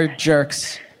 Mice are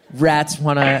jerks. Rats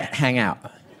want to hang out.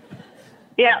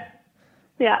 Yeah,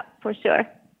 for sure.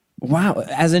 Wow.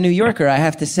 As a New Yorker, I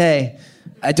have to say,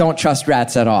 I don't trust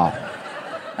rats at all.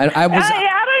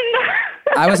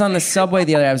 I was on the subway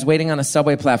the other day. I was waiting on a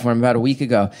subway platform about a week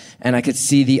ago, and I could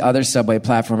see the other subway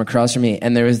platform across from me,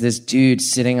 and there was this dude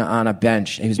sitting on a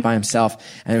bench. He was by himself,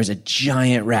 and there was a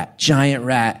giant rat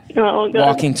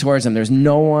walking towards him. There's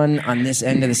no one on this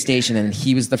end of the station, and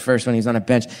he was the first one. He was on a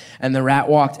bench, and the rat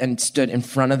walked and stood in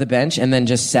front of the bench and then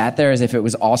just sat there as if it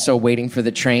was also waiting for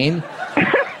the train.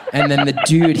 And then the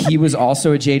dude, he was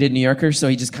also a jaded New Yorker, so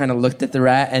he just kind of looked at the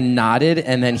rat and nodded,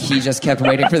 and then he just kept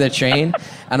waiting for the train.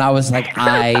 And I was like,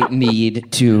 I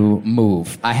need to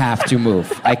move. I have to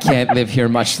move. I can't live here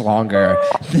much longer.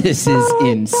 This is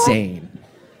insane.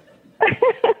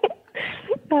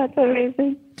 That's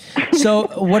amazing. So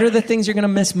what are the things you're going to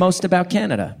miss most about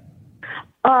Canada?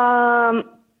 My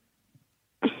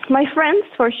friends,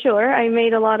 for sure. I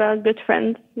made a lot of good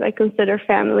friends I consider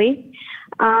family.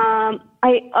 I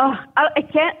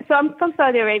can't. So I'm from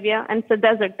Saudi Arabia, and it's a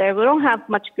desert there. We don't have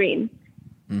much green.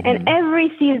 And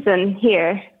every season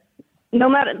here, no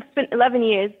matter, it's been 11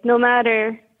 years, no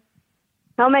matter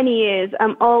how many years,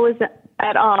 I'm always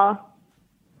at awe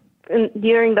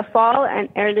during the fall and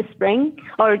early spring,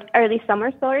 or early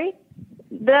summer, sorry.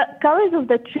 The colors of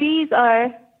the trees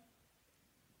are,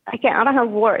 I don't have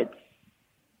words.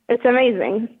 It's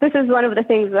amazing. This is one of the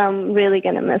things I'm really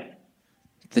going to miss.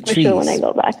 The for trees. sure when I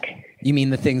go back. You mean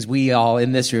the things we all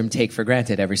in this room take for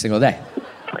granted every single day?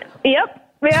 Yep.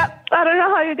 I don't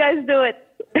know how you guys do it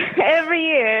every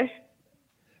year.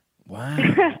 Wow.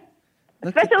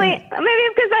 Especially, maybe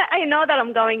because I know that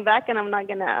I'm going back and I'm not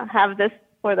going to have this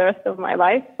for the rest of my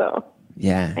life. So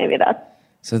yeah, maybe that's.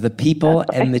 So the people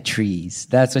and the trees.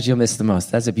 That's what you'll miss the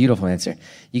most. That's a beautiful answer.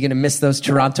 You going to miss those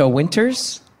Toronto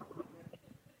winters?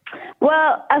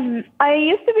 Well, I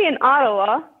used to be in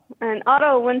Ottawa, and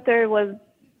Ottawa winter was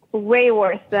way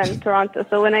worse than Toronto.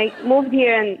 So when I moved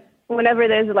here, and whenever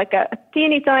there's like a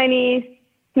teeny tiny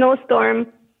snowstorm,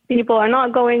 people are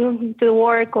not going to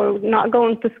work or not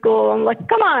going to school. I'm like,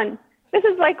 come on. This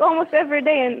is like almost every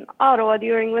day in Ottawa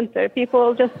during winter.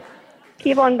 People just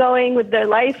keep on going with their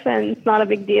life, and it's not a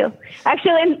big deal.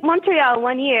 Actually, in Montreal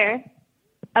one year,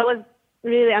 I was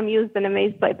really amused and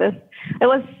amazed by this. It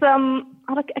was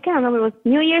I can't remember, it was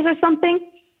New Year's or something,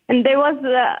 and there was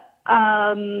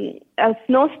a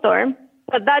snowstorm,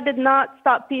 but that did not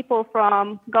stop people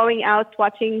from going out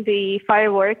watching the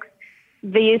fireworks.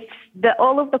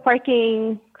 All of the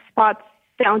parking spots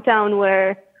downtown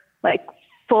were like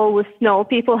full with snow.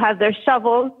 People had their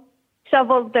shoveled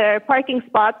their parking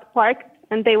spots, parked,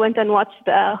 and they went and watched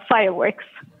the fireworks.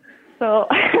 So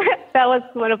that was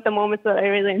one of the moments that I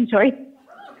really enjoyed.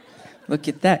 Look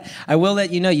at that. I will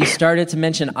let you know, you started to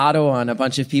mention Ottawa, and a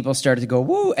bunch of people started to go,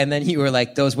 woo, and then you were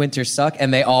like, those winters suck,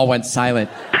 and they all went silent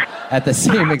at the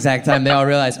same exact time. They all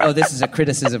realized, oh, this is a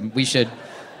criticism. We should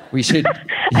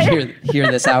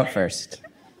hear this out first.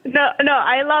 No,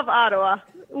 I love Ottawa.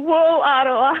 Whoa,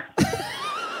 Ottawa.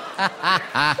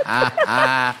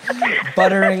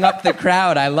 Buttering up the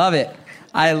crowd. I love it.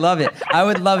 I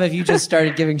would love if you just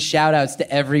started giving shout outs to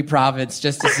every province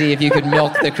just to see if you could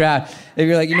milk the crowd. If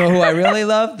you're like, you know who I really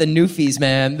love? The Newfies,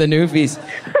 man. The Newfies.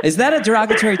 Is that a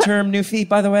derogatory term, Newfie,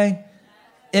 by the way?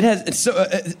 It has. So,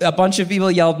 a bunch of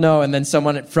people yelled no, and then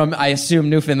someone from, I assume,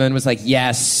 Newfoundland was like,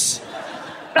 yes.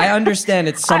 I understand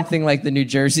it's something like the New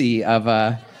Jersey of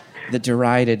the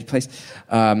derided place.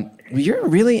 You're a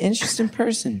really interesting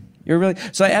person.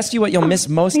 So I asked you what you'll miss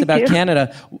most about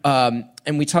Canada,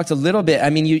 and we talked a little bit. I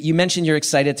mean, you mentioned you're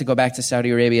excited to go back to Saudi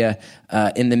Arabia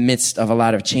in the midst of a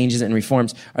lot of changes and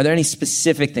reforms. Are there any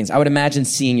specific things? I would imagine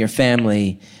seeing your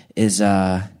family is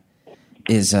going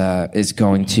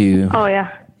to. Oh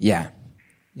yeah. Yeah.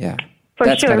 For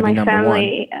That's sure, my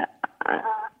family.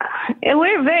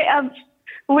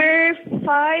 We're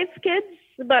 5 kids,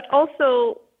 but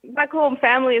also back home,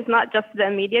 family is not just the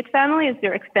immediate family; it's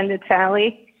your extended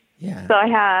family. Yeah. So I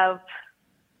have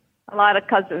a lot of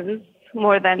cousins,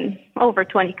 more than over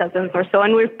 20 cousins or so,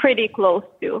 and we're pretty close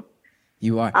too.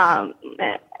 You are.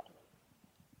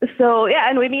 So yeah,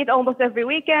 and we meet almost every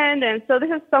weekend, and so this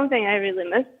is something I really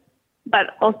miss.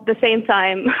 But at the same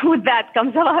time, with that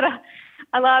comes a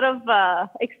lot of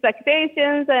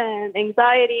expectations and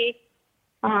anxiety.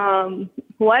 I'm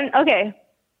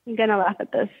gonna laugh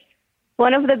at this.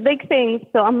 One of the big things.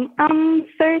 So I'm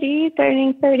 30,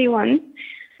 turning 31.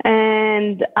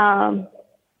 And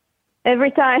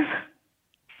every time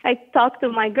I talk to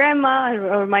my grandma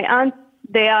or my aunt,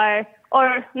 they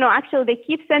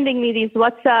keep sending me these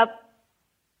WhatsApp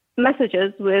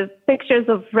messages with pictures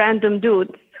of random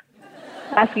dudes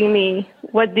asking me,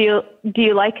 "What do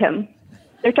you like him?"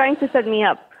 They're trying to set me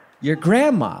up. Your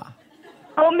grandma?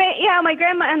 Oh, my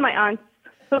grandma and my aunt.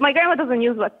 So my grandma doesn't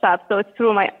use WhatsApp, so it's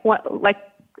through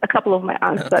a couple of my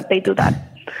aunts that they do that.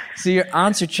 So your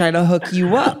aunts are trying to hook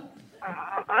you up.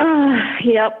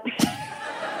 Yep.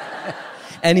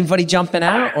 Anybody jumping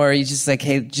out, or are you just like,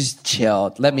 hey, just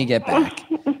chill, let me get back?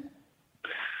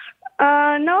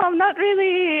 No, I'm not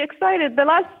really excited. The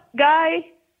last guy,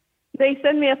 they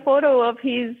sent me a photo of,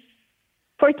 he's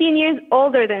 14 years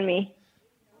older than me.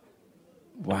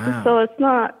 Wow. So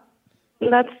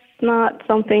that's not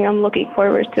something I'm looking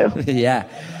forward to. Yeah.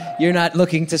 You're not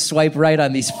looking to swipe right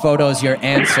on these photos your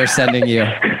aunts are sending you.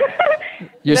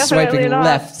 You're swiping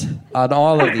left on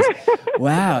all of these.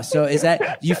 Wow. So do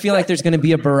you feel like there's going to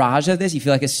be a barrage of this? You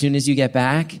feel like as soon as you get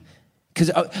back?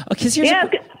 Because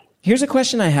here's a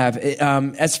question I have.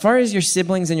 As far as your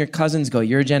siblings and your cousins go,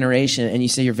 your generation, and you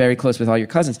say you're very close with all your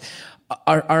cousins,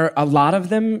 are a lot of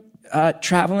them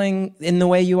traveling in the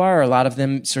way you are? A lot of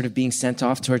them sort of being sent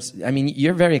off towards, I mean,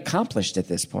 you're very accomplished at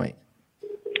this point.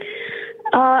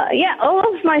 Yeah, all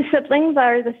of my siblings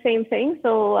are the same thing.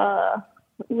 So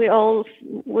we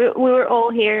were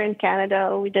all here in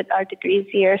Canada. We did our degrees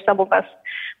here. Some of us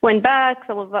went back.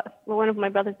 One of my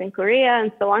brothers in Korea,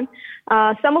 and so on.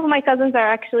 Some of my cousins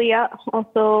are actually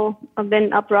also have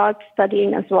been abroad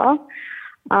studying as well.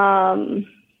 My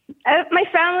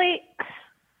family,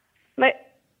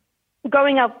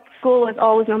 growing up, school was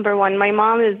always number one. My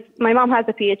mom has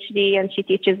a PhD and she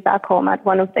teaches back home at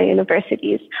one of the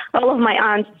universities. All of my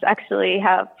aunts actually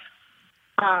have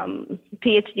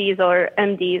PhDs or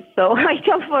MDs. So I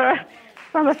come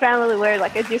from a family where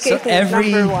like education is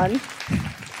number one.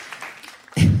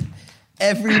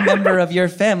 Every member of your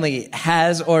family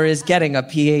has or is getting a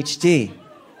PhD.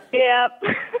 Yep.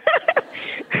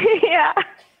 Yeah.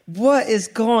 What is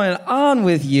going on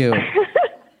with you?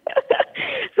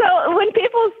 So when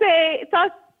people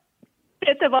talk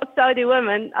shit about Saudi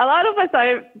women, a lot of us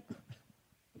are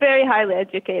very highly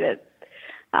educated.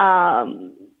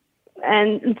 And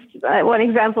one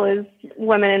example is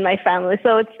women in my family.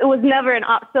 So it was never an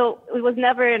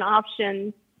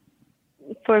option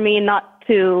for me not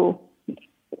to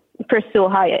pursue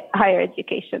higher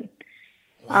education.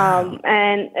 Wow.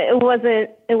 And it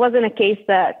wasn't a case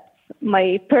that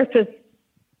my purpose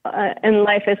in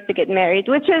life is to get married,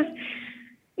 which is,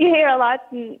 you hear a lot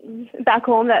back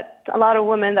home that a lot of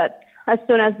women that as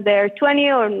soon as they're 20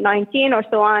 or 19 or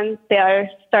so on, they are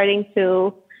starting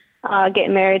to get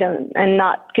married and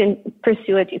not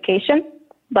pursue education.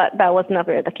 But that was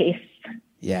never the case.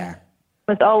 Yeah. It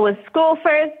was always school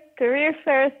first, career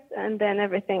first, and then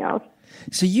everything else.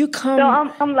 So you come. So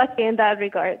I'm lucky in that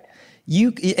regard.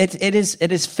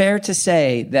 It is fair to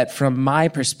say that from my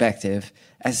perspective,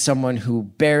 as someone who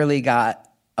barely got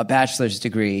a bachelor's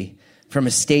degree from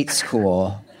a state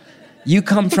school, you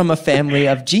come from a family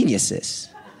of geniuses.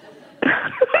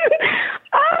 Not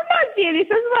geniuses,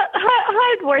 but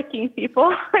hardworking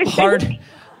people.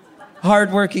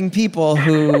 Hardworking people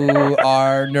who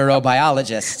are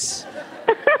neurobiologists,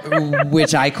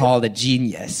 which I call a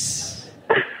genius.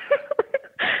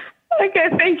 Okay,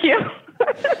 thank you.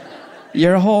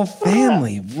 Your whole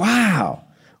family. Wow.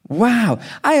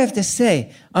 I have to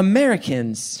say,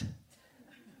 Americans,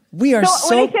 we are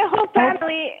so... When I say whole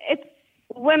family, it's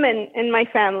women in my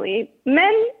family.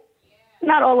 Men,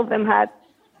 not all of them had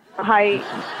a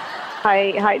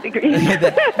high degree.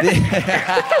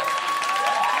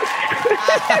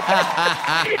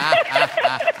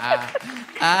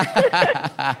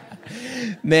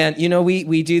 Man,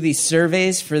 we do these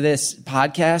surveys for this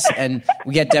podcast and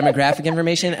we get demographic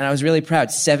information, and I was really proud.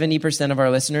 70% of our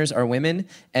listeners are women,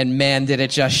 and man, did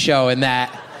it just show in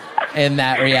that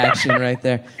reaction right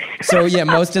there. So yeah,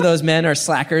 most of those men are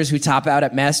slackers who top out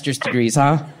at master's degrees,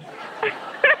 huh?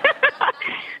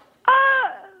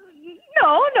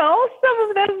 No. Some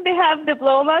of them, they have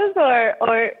diplomas,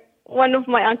 or one of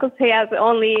my uncles, he has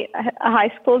only a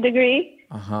high school degree.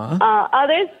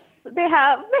 Others, they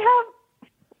have.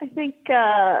 I think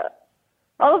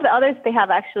all of the others, they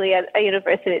have actually a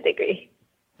university degree.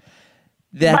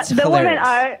 But the hilarious. Women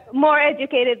are more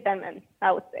educated than men,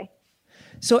 I would say.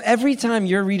 So every time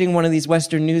you're reading one of these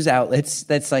Western news outlets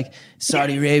that's like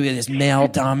Saudi Arabia, this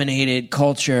male-dominated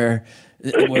culture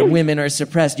where women are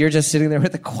suppressed, you're just sitting there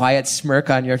with a quiet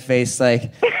smirk on your face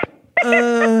like,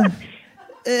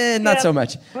 not so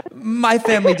much. My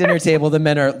family dinner table, the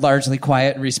men are largely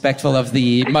quiet and respectful of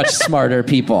the much smarter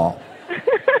people.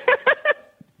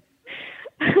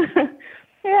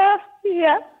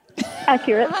 Yeah.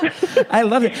 Accurate. I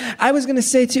love it. I was going to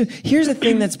say too, here's a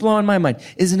thing that's blowing my mind,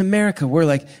 is in America,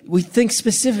 we think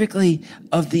specifically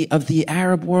of the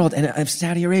Arab world and of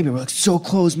Saudi Arabia. We're like so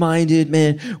close-minded,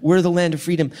 man. We're the land of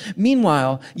freedom.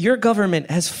 Meanwhile, your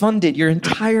government has funded your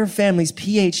entire family's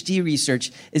PhD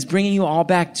research, is bringing you all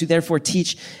back to therefore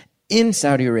teach in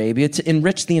Saudi Arabia to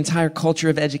enrich the entire culture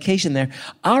of education there.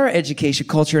 Our education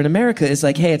culture in America is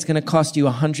like, hey, it's going to cost you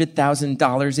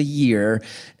 $100,000 a year.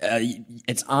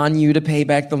 It's on you to pay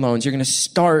back the loans. You're going to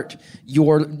start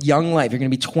your young life. You're going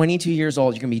to be 22 years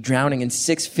old. You're going to be drowning in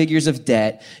 6 figures of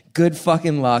debt. Good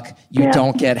fucking luck. You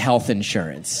don't get health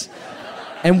insurance.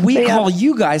 And we call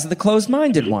you guys the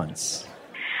closed-minded ones.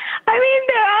 I mean,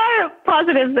 there are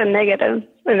positives and negatives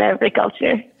in every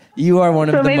culture. You are one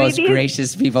of So the maybe most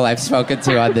gracious people I've spoken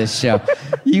to on this show.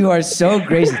 You are so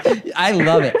gracious. I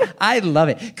love it. I love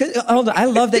it. Hold on. I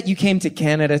love that you came to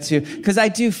Canada too, because I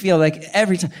do feel like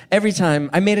every time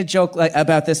I made a joke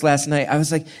about this last night. I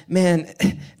was like, man,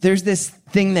 there's this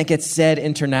thing that gets said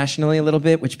internationally a little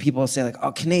bit, which people say like,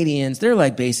 oh, Canadians, they're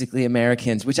like basically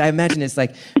Americans, which I imagine is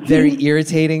like very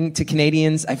irritating to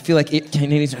Canadians. I feel like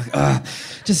Canadians are like, oh,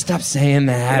 just stop saying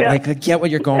that. Yeah. Like, I get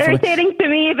what you're going for. Irritating to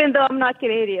me, even though I'm not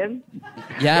Canadian.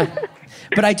 Yeah.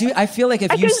 But I feel like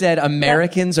if you said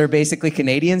Americans are basically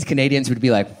Canadians, Canadians would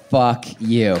be like, fuck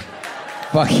you.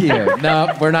 Fuck you.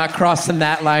 No, we're not crossing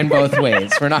that line both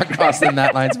ways. We're not crossing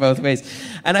that lines both ways.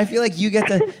 And I feel like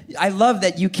I love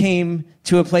that you came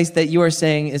to a place that you are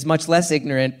saying is much less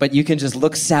ignorant, but you can just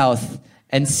look south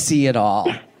and see it all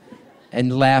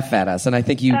and laugh at us. And I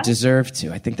think you deserve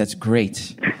to. I think that's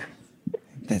great.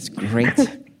 That's great.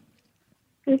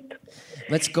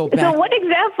 Let's go back. So one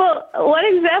example, I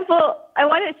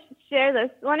want to share this.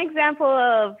 One example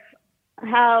of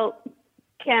how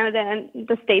Canada and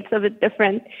the States are a bit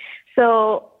different.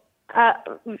 So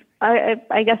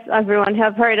I guess everyone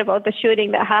have heard about the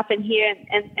shooting that happened here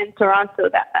in Toronto,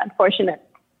 that unfortunate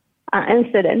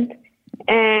incident.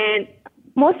 And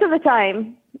most of the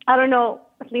time, I don't know,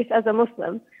 at least as a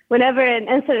Muslim, whenever an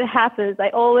incident happens, I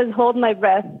always hold my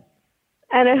breath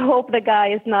and I hope the guy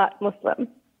is not Muslim.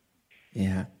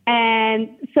 Yeah. And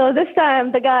so this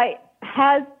time the guy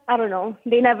has, I don't know,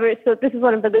 so this is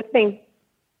one of the good things.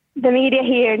 The media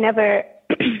here never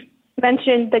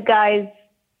mentioned the guy's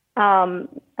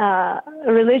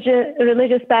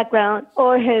religious background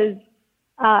or his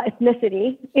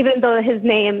ethnicity, even though his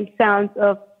name sounds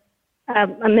of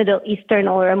a Middle Eastern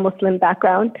or a Muslim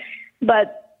background.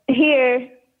 But here,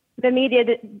 the media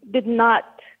did not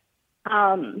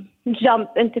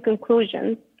jump into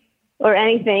conclusions or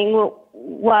anything,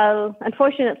 while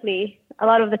unfortunately, a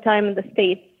lot of the time in the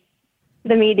States,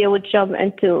 the media would jump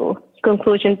into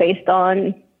conclusion based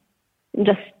on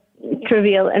just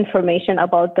trivial information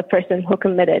about the person who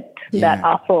committed that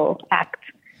awful act.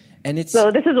 And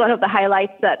so this is one of the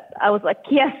highlights that I was like,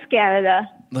 yes, Canada.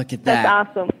 Look at that. That's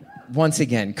awesome. Once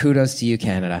again, kudos to you,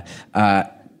 Canada.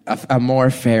 A more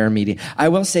fair media. I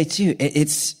will say too,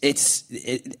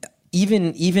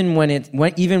 even when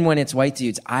it's white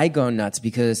dudes, I go nuts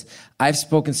because I've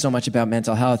spoken so much about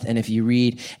mental health. And if you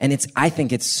read, and I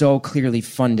think it's so clearly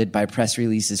funded by press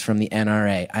releases from the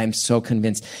NRA. I'm so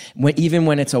convinced. Even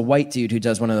when it's a white dude who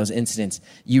does one of those incidents,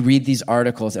 you read these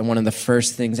articles, and one of the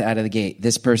first things out of the gate,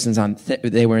 this person's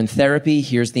they were in therapy.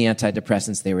 Here's the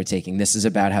antidepressants they were taking. This is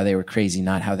about how they were crazy,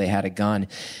 not how they had a gun.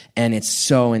 And it's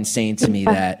so insane to me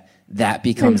that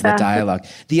becomes the dialogue.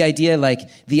 The idea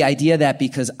that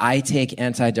because I take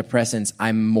antidepressants,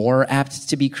 I'm more apt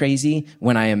to be crazy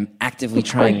when I am actively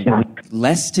trying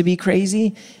less to be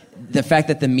crazy. The fact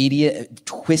that the media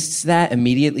twists that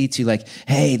immediately to like,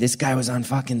 hey, this guy was on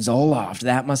fucking Zoloft.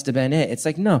 That must have been it. It's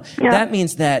like, no, that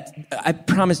means that, I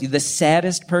promise you, the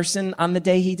saddest person on the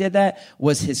day he did that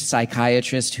was his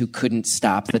psychiatrist who couldn't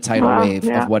stop the tidal wave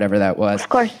of whatever that was. Of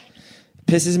course.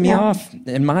 Pisses me off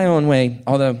in my own way,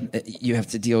 although you have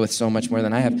to deal with so much more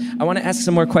than I have. I want to ask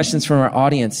some more questions from our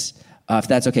audience, if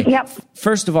that's okay. Yep.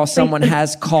 First of all, someone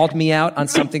has called me out on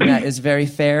something that is very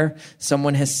fair.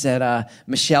 Someone has said,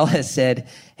 Michelle has said,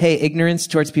 hey, ignorance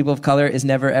towards people of color is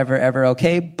never, ever, ever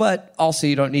okay, but also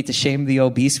you don't need to shame the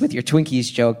obese with your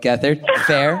Twinkies joke, Gethard.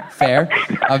 Fair.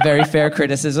 A very fair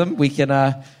criticism. We can...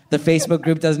 The Facebook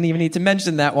group doesn't even need to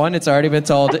mention that one. It's already been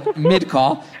told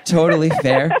mid-call. Totally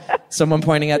fair. Someone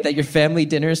pointing out that your family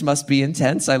dinners must be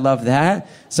intense. I love that.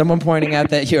 Someone pointing out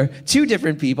that you're two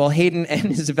different people, Hayden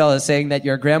and Isabella, saying that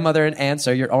your grandmother and aunts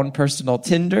are your own personal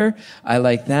Tinder. I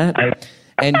like that.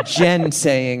 And Jen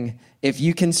saying, if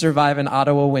you can survive an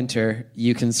Ottawa winter,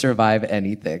 you can survive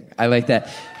anything. I like that.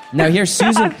 Now here's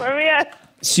Susan.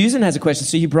 Susan has a question.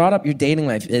 So you brought up your dating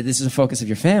life. This is a focus of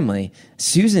your family.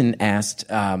 Susan asked,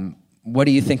 what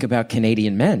do you think about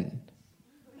Canadian men?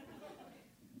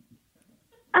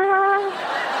 Well,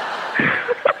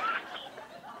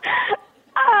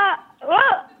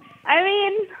 I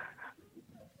mean,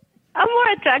 I'm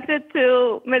more attracted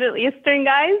to Middle Eastern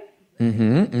guys. I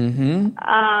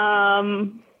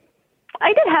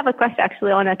did have a crush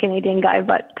actually on a Canadian guy,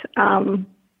 but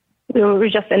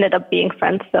we just ended up being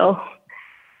friends, so...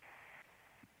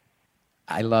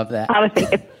 I love that. I was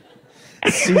thinking.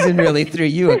 Susan really threw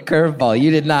you a curveball.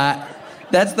 You did not.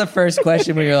 That's the first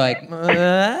question where you're like,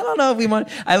 I don't know if we want.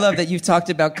 I love that you've talked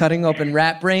about cutting open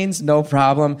rat brains. No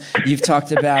problem. You've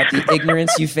talked about the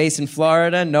ignorance you face in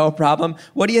Florida. No problem.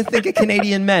 What do you think of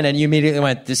Canadian men? And you immediately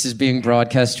went, this is being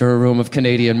broadcast to a room of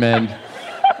Canadian men.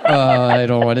 I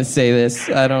don't want to say this.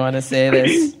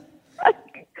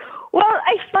 Well,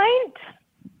 I find,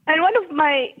 and one of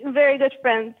my very good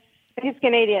friends, he's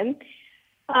Canadian,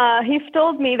 he's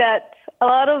told me that a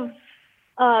lot of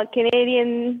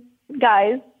Canadian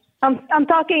guys, I'm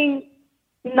talking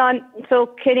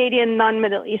Canadian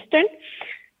non-Middle Eastern,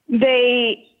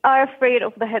 they are afraid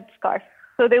of the headscarf.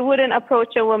 So they wouldn't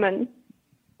approach a woman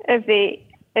if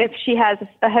she has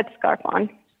a headscarf on.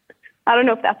 I don't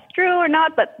know if that's true or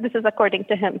not, but this is according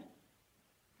to him.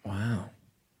 Wow.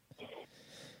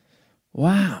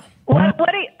 What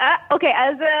do you, okay,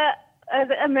 as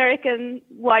an American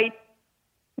white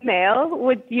male,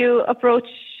 would you approach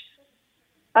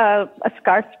a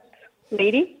scarfed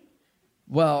lady?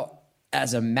 Well,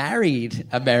 as a married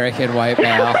American white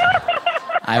male,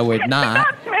 I would not.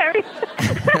 Married.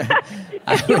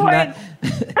 I would not.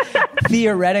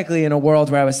 Theoretically, in a world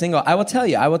where I was single, I will tell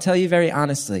you very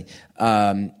honestly.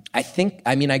 I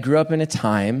grew up in a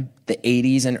time, the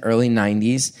 80s and early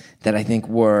 90s, that I think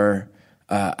were,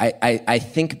 I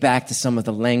think back to some of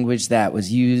the language that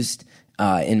was used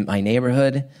in my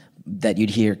neighborhood that you'd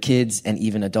hear kids and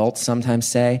even adults sometimes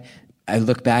say. I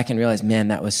look back and realize, man,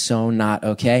 that was so not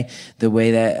okay. The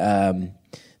way that,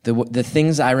 the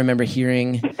things I remember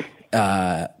hearing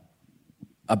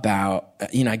about,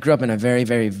 I grew up in a very,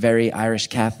 very, very Irish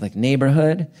Catholic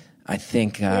neighborhood. I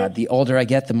think the older I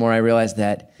get, the more I realize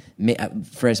that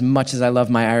for as much as I love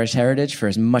my Irish heritage, for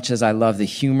as much as I love the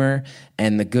humor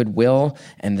and the goodwill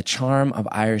and the charm of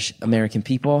Irish American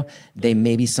people, they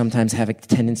maybe sometimes have a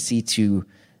tendency to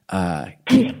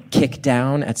kick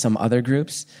down at some other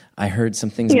groups. I heard some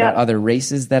things about other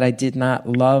races that I did not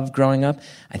love growing up.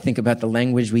 I think about the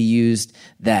language we used,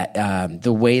 that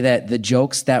the way that the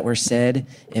jokes that were said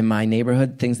in my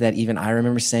neighborhood, things that even I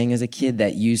remember saying as a kid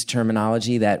that used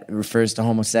terminology that refers to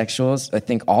homosexuals. I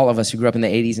think all of us who grew up in the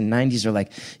 80s and 90s are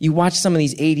like, you watch some of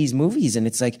these 80s movies and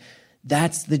it's like,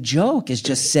 that's the joke, is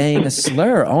just saying a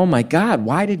slur. Oh my God,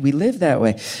 why did we live that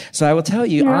way? So I will tell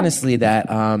you honestly that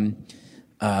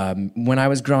when I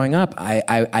was growing up,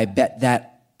 I bet that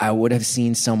I would have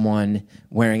seen someone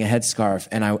wearing a headscarf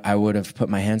and I would have put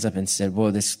my hands up and said,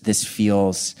 whoa, this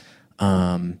feels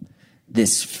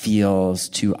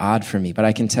too odd for me. But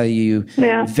I can tell you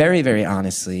very, very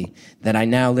honestly that I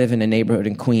now live in a neighborhood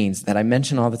in Queens that I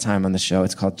mention all the time on the show.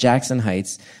 It's called Jackson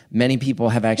Heights. Many people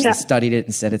have actually studied it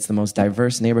and said it's the most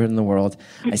diverse neighborhood in the world.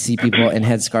 I see people in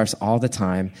headscarves all the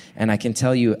time. And I can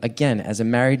tell you, again, as a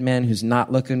married man who's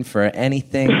not looking for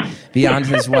anything beyond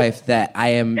his wife, that I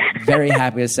am very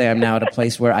happy to say I'm now at a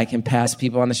place where I can pass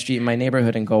people on the street in my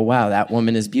neighborhood and go, wow, that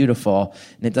woman is beautiful.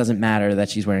 And it doesn't matter that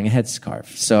she's wearing a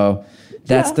headscarf. So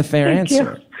that's the fair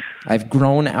answer. You. I've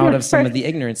grown out of some of the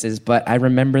ignorances, but I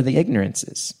remember the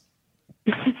ignorances.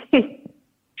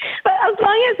 But as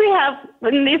long as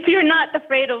if you're not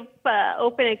afraid of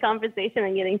opening conversation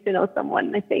and getting to know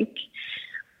someone, I think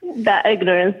that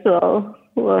ignorance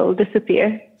will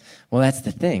disappear. Well, that's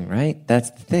the thing, right?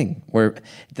 That's the thing.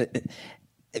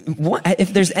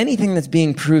 If there's anything that's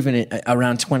being proven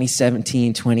around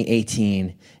 2017,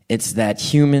 2018, it's that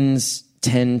humans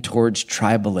tend towards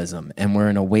tribalism, and we're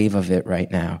in a wave of it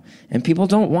right now. And people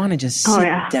don't want to just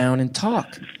sit down and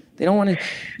talk. They don't want to,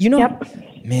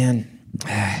 man,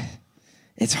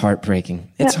 it's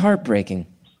heartbreaking. It's heartbreaking.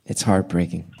 It's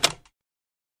heartbreaking.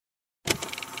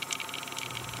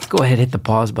 Let's go ahead and hit the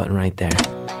pause button right there,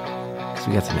 because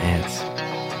we got some ads.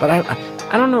 But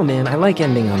I don't know, man. I like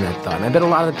ending on that thought. And I bet a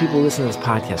lot of the people who listen to this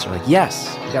podcast are like,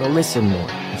 yes, you got to listen more.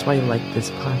 That's why you like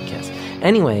this podcast.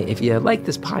 Anyway, if you like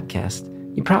this podcast,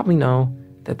 you probably know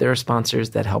that there are sponsors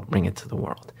that help bring it to the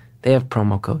world. They have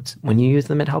promo codes. When you use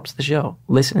them, it helps the show.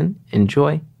 Listen,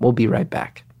 enjoy. We'll be right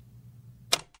back.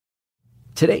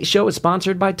 Today's show is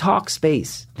sponsored by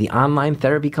Talkspace, the online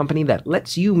therapy company that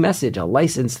lets you message a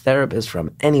licensed therapist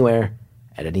from anywhere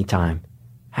at any time.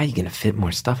 How are you going to fit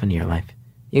more stuff into your life?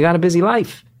 You got a busy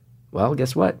life. Well,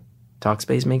 guess what?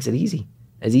 Talkspace makes it easy.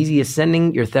 As easy as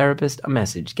sending your therapist a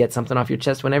message. Get something off your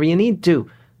chest whenever you need to.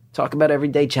 Talk about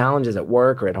everyday challenges at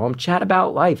work or at home. Chat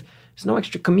about life. There's no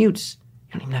extra commutes.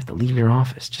 You don't even have to leave your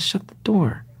office. Just shut the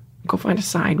door. Go find a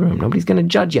side room. Nobody's going to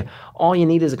judge you. All you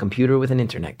need is a computer with an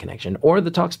internet connection or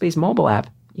the Talkspace mobile app.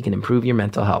 You can improve your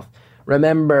mental health.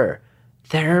 Remember,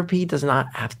 therapy does not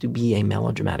have to be a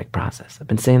melodramatic process. I've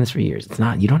been saying this for years. It's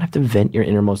not. You don't have to vent your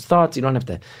innermost thoughts. You don't have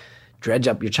to dredge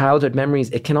up your childhood memories.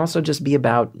 It can also just be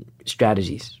about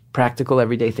strategies, practical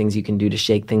everyday things you can do to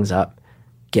shake things up,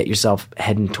 get yourself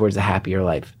heading towards a happier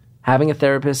life. Having a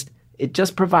therapist, it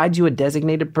just provides you a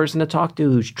designated person to talk to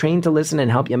who's trained to listen and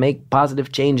help you make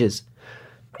positive changes.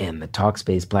 And the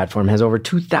Talkspace platform has over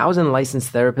 2,000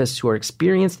 licensed therapists who are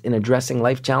experienced in addressing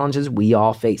life challenges we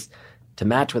all face. To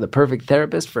match with a perfect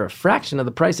therapist for a fraction of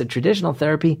the price of traditional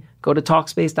therapy, go to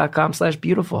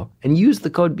Talkspace.com/beautiful and use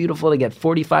the code BEAUTIFUL to get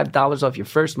 $45 off your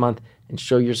first month and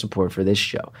show your support for this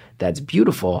show. That's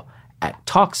beautiful at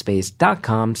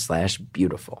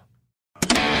Talkspace.com/beautiful.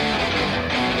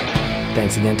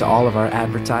 Thanks again to all of our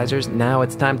advertisers. Now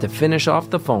it's time to finish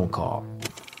off the phone call.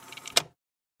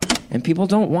 And people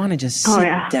don't want to just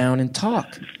sit down and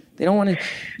talk. They don't want to,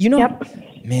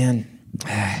 man,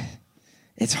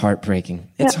 it's heartbreaking.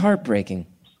 It's heartbreaking.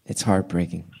 It's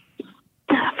heartbreaking.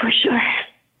 For sure.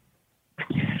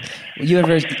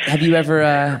 Have you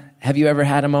ever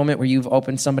had a moment where you've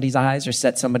opened somebody's eyes or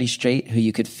set somebody straight who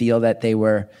you could feel that they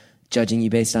were judging you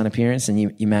based on appearance, and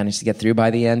you managed to get through by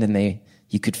the end, and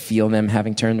you could feel them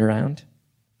having turned around?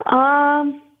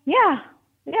 Yeah,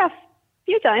 a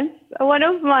few times. One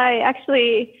of my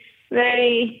actually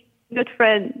very good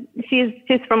friend, she's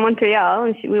from Montreal,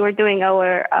 and we were doing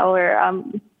our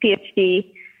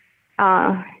PhD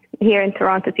here in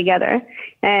Toronto together,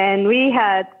 and we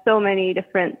had so many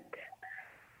different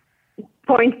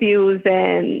point views.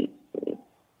 And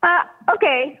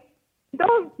okay,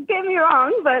 don't get me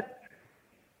wrong, but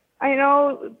I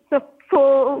know it's a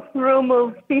full room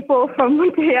of people from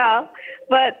Montreal,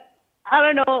 but I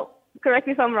don't know. Correct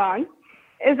me if I'm wrong.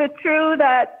 Is it true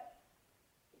that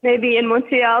maybe in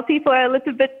Montreal people are a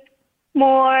little bit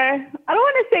more, I don't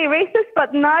want to say racist,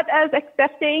 but not as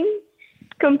accepting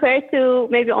compared to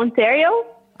maybe Ontario?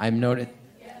 I'm noted.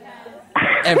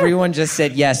 Everyone just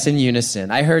said yes in unison.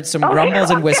 I heard some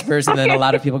grumbles and whispers, and then a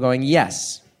lot of people going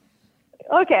yes.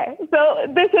 Okay, so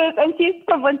and she's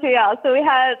from Montreal, so we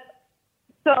had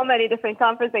so many different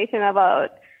conversations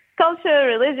about culture,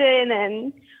 religion,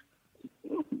 and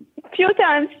few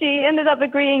times she ended up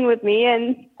agreeing with me,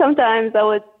 and sometimes I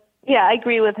would,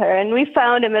 agree with her, and we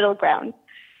found a middle ground.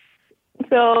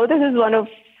 So this is one of,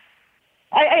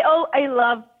 I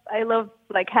love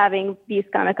like having these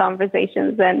kind of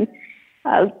conversations and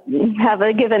have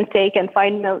a give and take and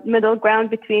find middle ground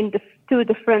between the two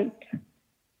different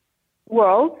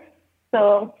worlds.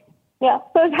 So so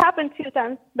it happened 2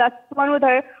 times. That's one with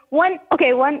her. One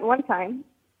time.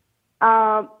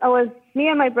 Me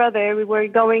and my brother, we were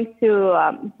going to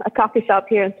a coffee shop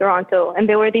here in Toronto, and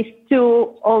there were these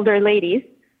 2 older ladies,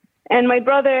 and my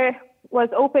brother was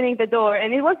opening the door,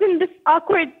 and it was in this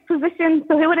awkward position,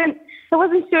 so I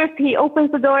wasn't sure if he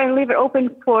opens the door and leave it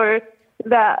open for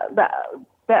the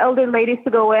elder ladies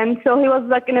to go in, so he was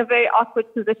like in a very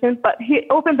awkward position, but he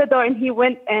opened the door and he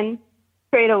went in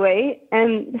straight away,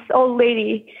 and this old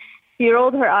lady, she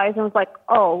rolled her eyes and was like,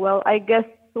 oh, well, I guess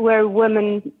where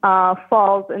women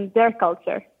falls in their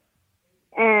culture.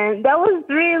 And that was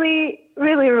really,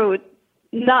 really rude,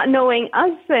 not knowing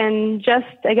us and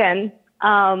just, again,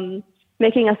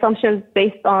 making assumptions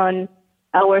based on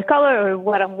our color or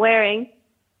what I'm wearing.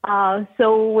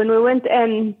 So when we went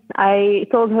in, I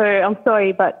told her, I'm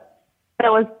sorry, but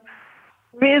that was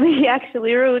really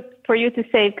actually rude for you to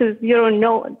say, because you don't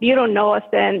know us,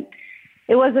 and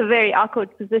it was a very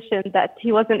awkward position that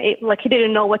he wasn't able, like he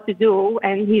didn't know what to do,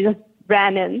 and he just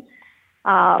ran in.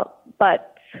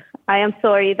 But I am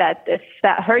sorry that if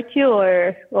that hurt you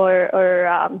or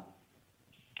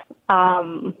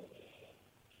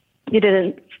you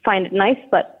didn't find it nice.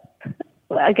 But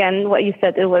again, what you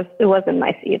said, it wasn't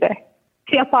nice either.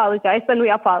 She apologized, and we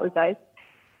apologized.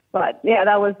 But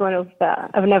that was one of the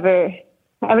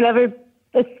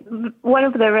it's one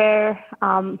of the rare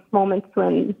moments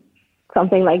when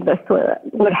something like this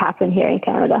would happen here in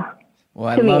Canada. Well,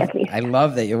 I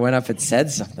love that you went up and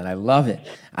said something. I love it.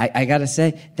 I got to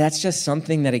say, that's just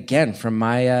something that, again, from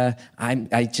my, I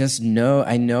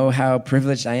know how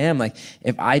privileged I am. Like,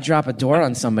 if I drop a door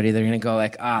on somebody, they're going to go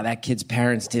like, that kid's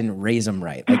parents didn't raise him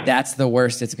right. Like, that's the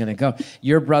worst it's going to go.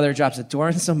 Your brother drops a door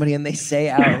on somebody and they say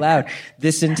out loud,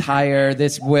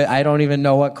 I don't even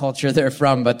know what culture they're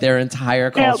from, but their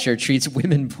entire culture treats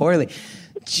women poorly.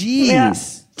 Jeez. Yeah.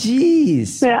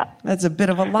 Jeez, that's a bit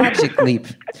of a logic leap.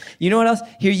 You know what else?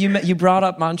 Here, you brought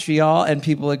up Montreal, and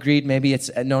people agreed maybe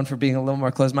it's known for being a little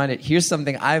more closed-minded. Here's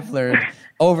something I've learned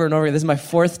over and over again. This is my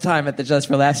 4th time at the Just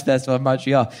for Laughs Festival in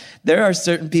Montreal. There are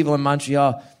certain people in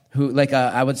Montreal who, like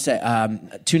I would say,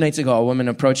 2 nights ago, a woman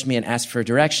approached me and asked for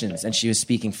directions, and she was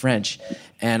speaking French.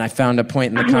 And I found a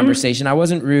point in the conversation. I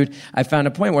wasn't rude. I found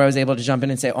a point where I was able to jump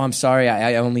in and say, oh, I'm sorry,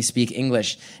 I only speak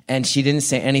English. And she didn't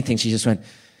say anything. She just went...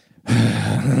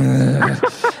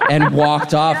 and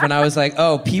walked off, and I was like,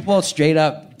 oh, people straight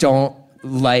up don't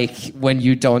like when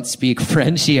you don't speak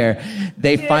French here.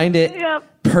 They find it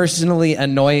personally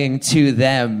annoying to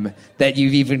them that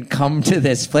you've even come to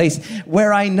this place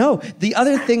where I know. The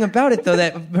other thing about it, though,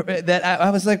 that I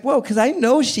was like, whoa, because I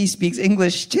know she speaks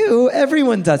English too.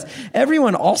 Everyone does.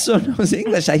 Everyone also knows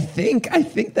English. I think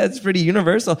that's pretty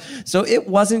universal. So it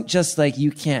wasn't just like,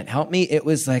 you can't help me. It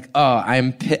was like, oh, I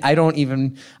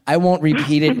won't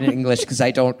repeat it in English because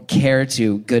I don't care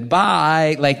to.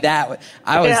 Goodbye. Like that.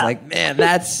 I was like, man,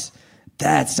 that's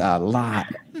a lot.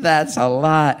 That's a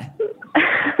lot.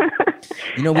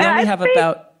 You know, we have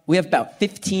about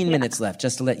 15 minutes left,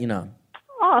 just to let you know.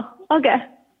 Oh, okay.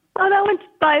 Oh, that went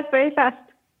by very fast.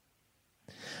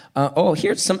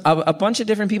 Here's a bunch of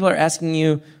different people are asking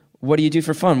you, what do you do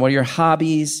for fun? What are your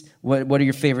hobbies? What are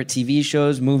your favorite TV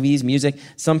shows, movies, music?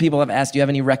 Some people have asked, do you have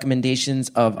any recommendations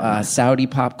of Saudi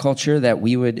pop culture that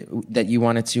you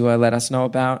wanted to let us know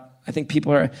about? I think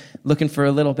people are looking for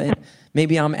a little bit.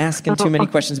 Maybe I'm asking too many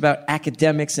questions about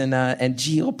academics and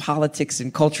geopolitics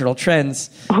and cultural trends.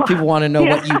 People want to know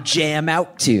what you jam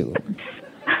out to.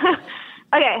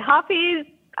 Okay, hobbies.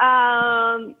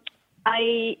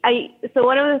 So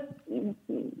one of the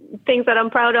things that I'm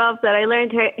proud of that I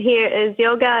learned here is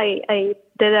yoga. I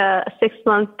did a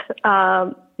 6-month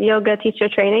yoga teacher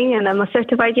training, and I'm a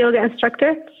certified yoga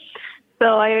instructor.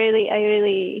 So I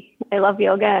love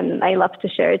yoga, and I love to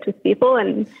share it with people.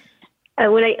 And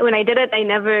when I did it, I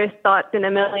never thought in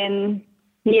a million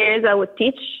years I would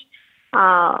teach.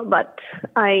 But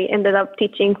I ended up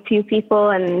teaching few people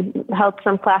and held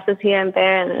some classes here and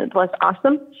there, and it was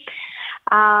awesome.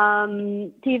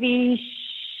 TV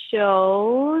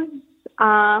shows.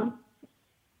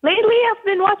 Lately, I've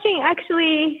been watching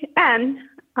actually Anne.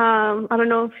 I don't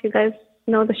know if you guys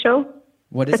know the show.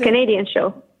 What is it? The Canadian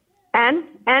show. Anne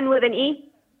with an E.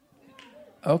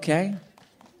 Okay.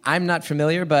 I'm not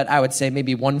familiar, but I would say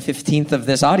maybe 1/15 of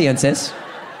this audience is.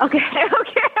 Okay.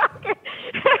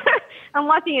 I'm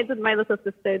watching it with my little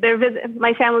sister.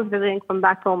 My family's visiting from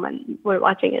back home, and we're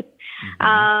watching it.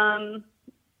 Mm-hmm.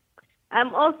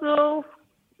 I'm also...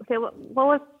 Okay, what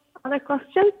was other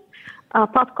questions?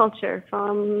 Pop culture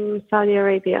from Saudi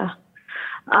Arabia.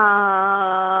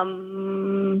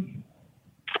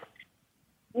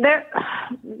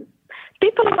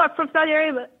 People who are from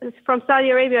Saudi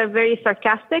Arabia are very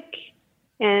sarcastic,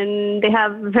 and they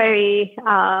have very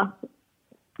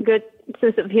good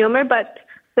sense of humor, but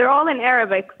they're all in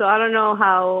Arabic, so I don't know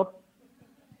how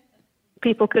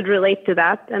people could relate to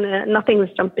that, and nothing was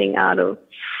jumping out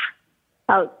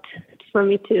for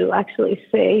me to actually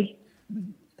say.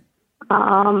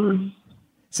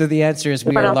 So the answer is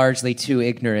we are largely too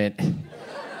ignorant.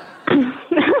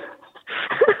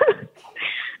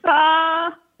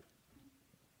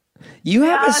 You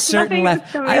have a certain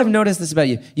laugh. I have noticed this about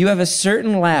you. You have a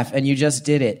certain laugh, and you just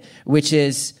did it, which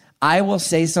is, I will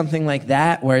say something like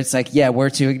that, where it's like, yeah,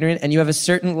 we're too ignorant, and you have a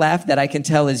certain laugh that I can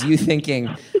tell is you thinking,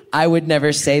 I would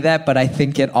never say that, but I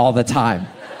think it all the time.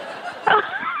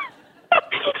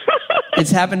 It's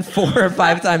happened 4 or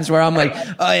 5 times where I'm like,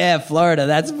 oh yeah, Florida,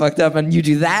 that's fucked up, and you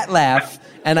do that laugh,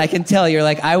 and I can tell you're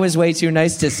like, I was way too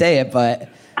nice to say it, but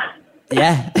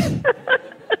yeah.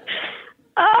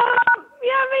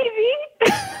 Yeah, maybe.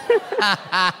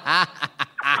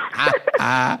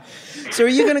 So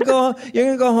you're gonna go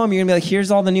home, you're gonna be like,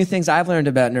 here's all the new things I've learned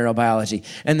about neurobiology.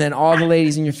 And then all the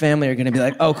ladies in your family are gonna be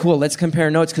like, oh cool, let's compare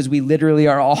notes because we literally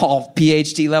are all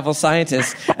PhD level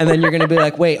scientists. And then you're gonna be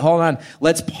like, wait, hold on,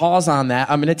 let's pause on that.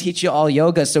 I'm gonna teach you all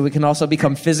yoga so we can also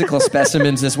become physical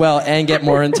specimens as well and get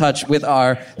more in touch with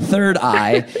our third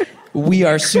eye. We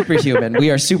are superhuman. We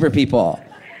are super people.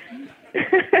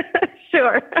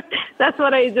 Sure. That's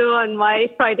what I do on my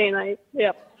Friday night.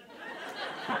 Yep.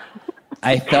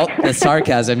 I felt the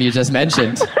sarcasm you just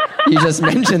mentioned. You just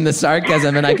mentioned the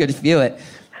sarcasm, and I could feel it.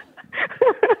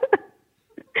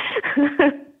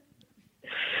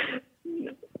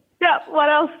 Yeah, what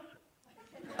else?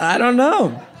 I don't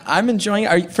know. I'm enjoying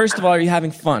it. First of all, are you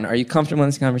having fun? Are you comfortable in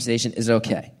this conversation? Is it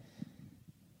okay?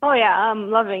 Oh, yeah, I'm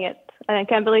loving it. And I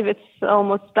can't believe it's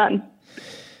almost done.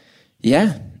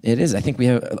 Yeah, it is. I think we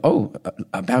have,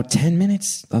 about 10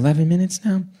 minutes, 11 minutes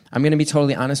now. I'm going to be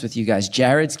totally honest with you guys.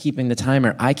 Jared's keeping the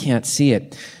timer. I can't see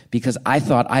it because I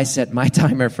thought I set my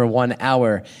timer for 1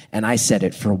 hour and I set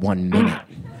it for 1 minute.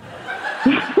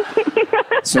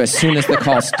 So as soon as the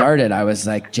call started, I was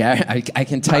like, Jared, I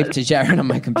can type to Jared on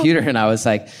my computer, and I was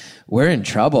like, we're in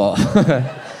trouble.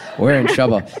 We're in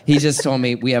trouble. He just told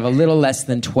me we have a little less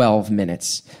than 12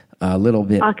 minutes. A little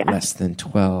bit less than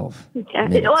 12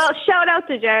 minutes. Well, shout out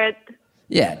to Jared.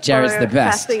 Yeah, Jared's the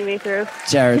best. Passing me through.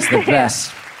 Jared's the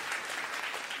best.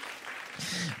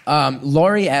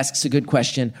 Lori asks a good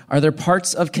question. Are there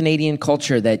parts of Canadian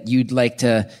culture that you'd like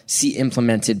to see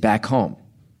implemented back home?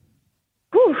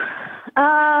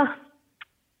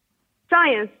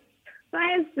 Science.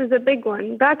 Science is a big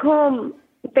one. Back home,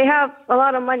 they have a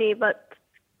lot of money, but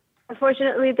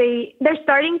unfortunately, they're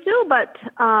starting to, but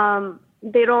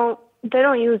they don't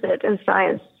use it in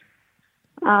science.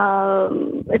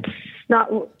 It's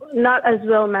not as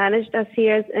well managed as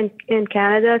here in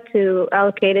Canada to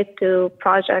allocate it to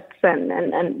projects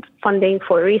and funding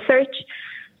for research.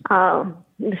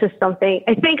 This is something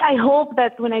I hope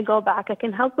that when I go back, I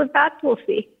can help with that. We'll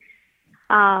see.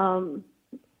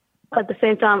 At the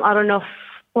same time, I don't know.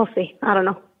 We'll see. I don't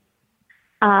know.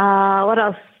 What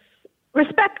else?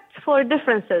 Respect for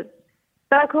differences.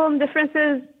 Back home,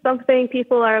 differences, something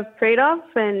people are afraid of,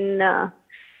 and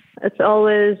it's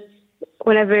always,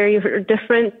 whenever you're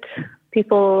different,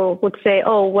 people would say,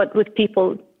 oh, what would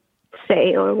people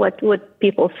say, or what would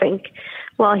people think?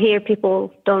 Well, here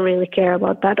people don't really care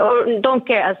about that, or don't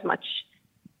care as much.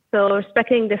 So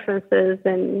respecting differences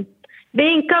and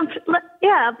being comfortable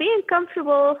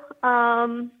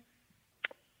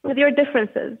with your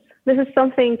differences. This is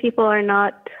something people are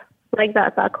not like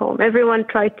that back home. Everyone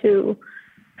try to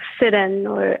fit in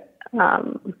or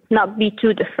not be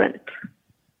too different.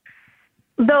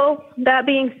 Though that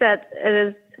being said,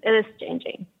 it is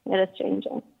changing. It is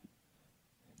changing.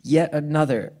 Yet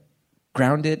another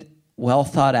grounded, well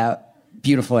thought out,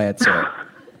 beautiful answer.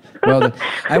 Well,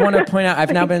 I want to point out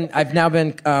I've now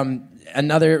been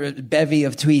another bevy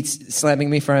of tweets slamming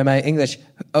me for my English.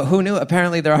 Who knew?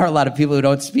 Apparently, there are a lot of people who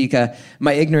don't speak,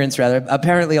 my ignorance rather.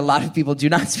 Apparently, a lot of people do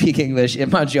not speak English in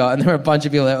Montreal, and there were a bunch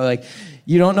of people that were like,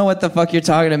 you don't know what the fuck you're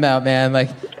talking about, man. Like,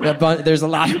 there's a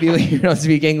lot of people here who don't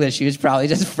speak English. He was probably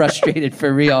just frustrated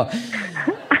for real.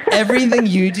 Everything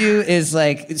you do is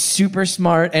like super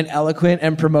smart and eloquent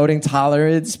and promoting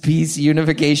tolerance, peace,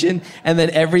 unification. And then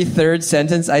every third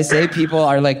sentence I say, people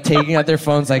are like taking out their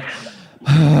phones like,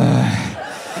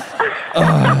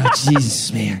 oh,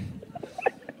 Jesus, man.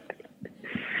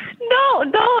 No,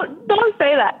 don't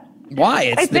say that.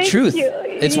 Why? It's the truth.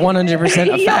 It's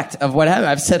 100% a fact of what happened.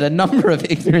 I've said a number of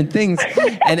ignorant things,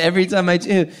 and every time I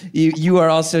do, you are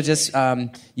also just,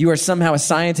 you are somehow a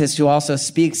scientist who also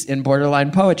speaks in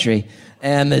borderline poetry,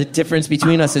 and the difference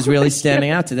between us is really standing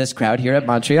out to this crowd here at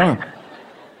Montreal.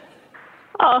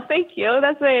 Oh, thank you.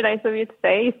 That's very nice of you to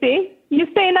say. You see? You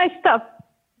say nice stuff.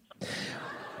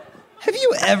 Have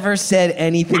you ever said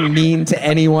anything mean to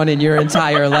anyone in your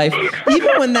entire life?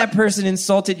 Even when that person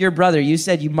insulted your brother, you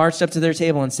said you marched up to their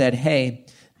table and said, hey,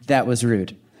 that was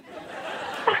rude.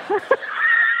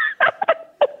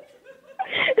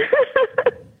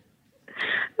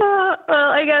 Well,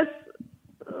 I guess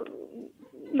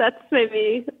that's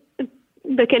maybe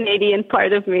the Canadian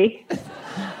part of me.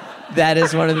 That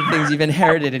is one of the things you've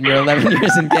inherited in your 11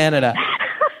 years in Canada.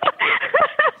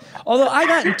 Although I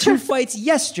got in 2 fights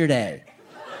yesterday.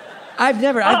 I've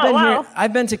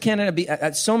been to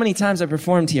Canada so many times I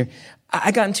performed here.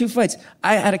 I got in 2 fights.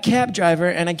 I had a cab driver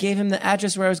and I gave him the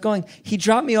address where I was going. He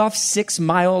dropped me off 6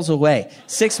 miles away.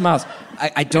 6 miles.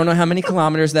 I don't know how many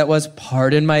kilometers that was.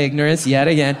 Pardon my ignorance yet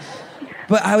again.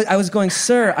 But I was going,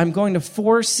 sir, I'm going to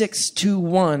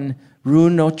 4621 Rue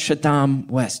Notre Dame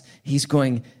West. He's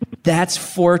going, that's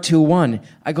 421.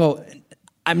 I go,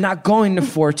 I'm not going to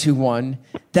 421.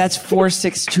 That's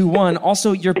 4621.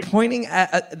 Also, you're pointing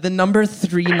at the number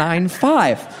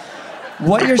 395.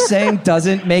 What you're saying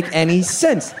doesn't make any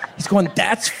sense. He's going,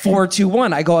 that's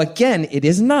 421. I go, again, it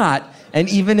is not. And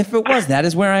even if it was, that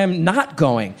is where I am not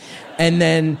going. And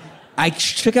then I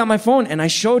took out my phone and I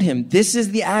showed him, this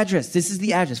is the address. This is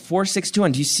the address,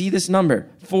 4621. Do you see this number?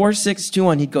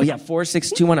 4621. He'd go, yeah,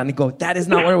 4621. And I'd go, that is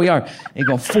not where we are. And he'd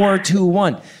go,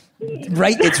 421.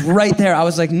 Right, it's right there. I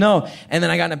was like, no. And then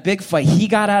I got in a big fight. He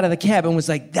got out of the cab and was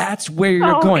like, that's where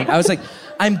you're going. I was like,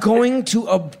 I'm going to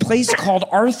a place called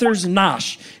Arthur's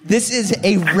Nosh. This is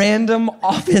a random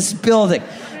office building.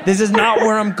 This is not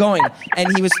where I'm going.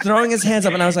 And he was throwing his hands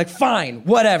up and I was like, fine,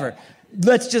 whatever.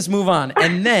 Let's just move on.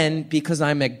 And then, because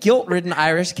I'm a guilt-ridden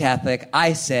Irish Catholic,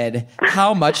 I said,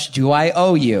 how much do I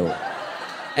owe you?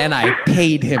 And I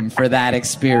paid him for that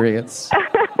experience.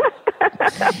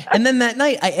 And then that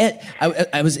night,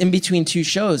 I was in between 2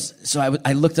 shows, so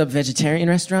I looked up vegetarian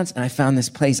restaurants, and I found this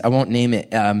place. I won't name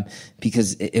it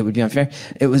because it would be unfair.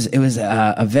 It was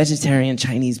a vegetarian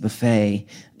Chinese buffet,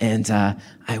 and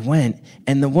I went,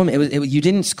 and the woman, you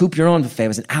didn't scoop your own buffet. It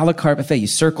was an a la carte buffet. You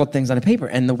circled things on a paper,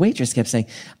 and the waitress kept saying,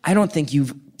 I don't think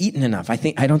you've eaten enough. I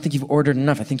don't think you've ordered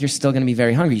enough. I think you're still going to be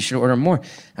very hungry. You should order more.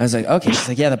 I was like, okay. She's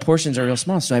like, yeah, the portions are real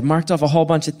small. So I marked off a whole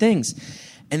bunch of things.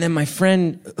 And then my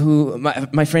friend,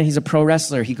 he's a pro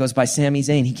wrestler. He goes by Sami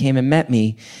Zayn. He came and met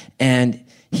me, and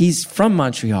he's from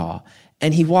Montreal.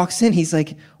 And he walks in. He's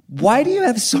like, why do you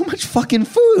have so much fucking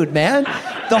food, man?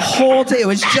 The whole day, it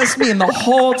was just me and the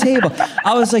whole table.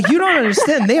 I was like, you don't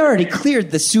understand. They already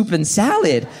cleared the soup and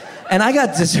salad, and I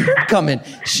got dessert coming.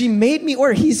 She made me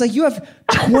order. He's like, you have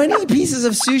 20 pieces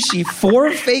of sushi,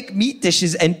 4 fake meat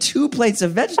dishes, and 2 plates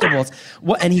of vegetables.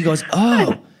 What? And he goes,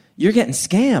 oh, you're getting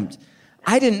scammed.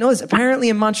 I didn't know this. Apparently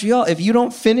in Montreal, if you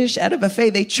don't finish at a buffet,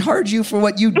 they charge you for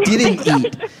what you didn't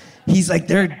eat. He's like,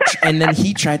 and then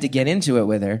he tried to get into it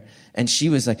with her. And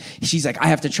she's like, I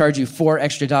have to charge you $4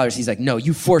 extra. He's like, no,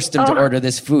 you forced him to order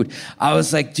this food. I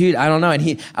was like, dude, I don't know.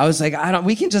 And I was like,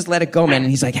 we can just let it go, man.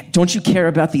 And he's like, don't you care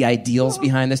about the ideals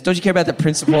behind this? Don't you care about the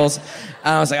principles?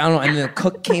 And I was like, I don't know. And then the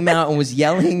cook came out and was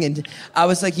yelling. And I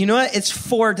was like, you know what? It's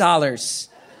 $4.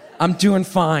 I'm doing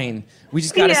fine. We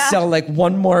just got to sell like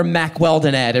one more Mack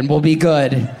Weldon ad and we'll be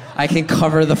good. I can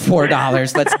cover the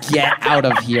 $4. Let's get out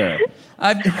of here.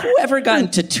 Whoever got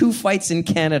into 2 fights in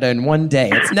Canada in one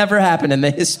day? It's never happened in the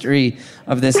history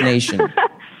of this nation.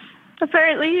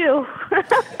 Apparently you.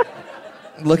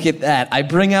 Look at that. I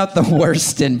bring out the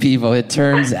worst in people, it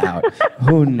turns out.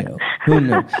 Who knew?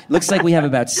 Looks like we have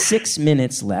about 6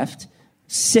 minutes left.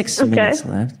 6 minutes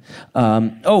left.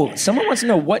 Someone wants to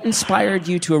know, what inspired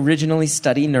you to originally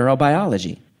study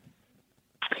neurobiology?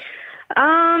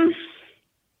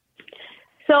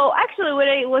 So actually when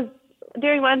I was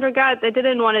during my undergrad, I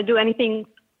didn't want to do anything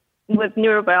with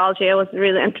neurobiology. I was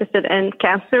really interested in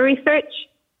cancer research,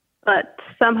 but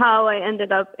somehow I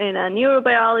ended up in a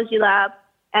neurobiology lab,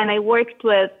 and I worked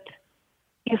with,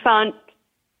 you found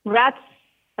rats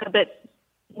a bit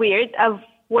weird. I've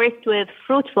worked with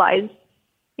fruit flies,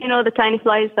 you know, the tiny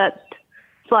flies that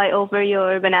fly over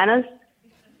your bananas.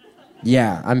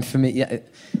 Yeah, I'm familiar.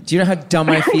 Do you know how dumb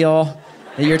I feel?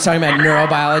 That you're talking about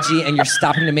neurobiology and you're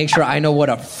stopping to make sure I know what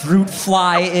a fruit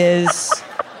fly is.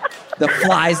 The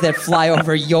flies that fly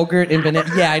over yogurt and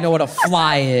banana. Yeah, I know what a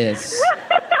fly is.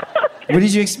 What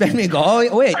did you expect me to go?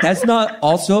 Oh, wait, that's not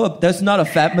a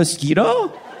fat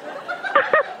mosquito?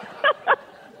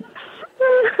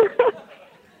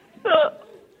 So,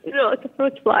 it's a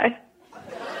fruit fly.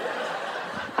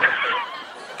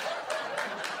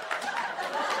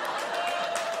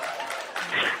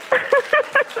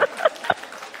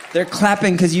 They're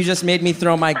clapping because you just made me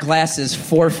throw my glasses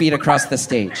 4 feet across the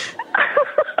stage.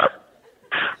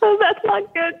 Oh, that's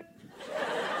not good.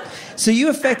 So you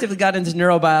effectively got into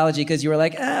neurobiology because you were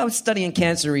like, I was studying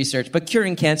cancer research, but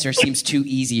curing cancer seems too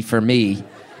easy for me.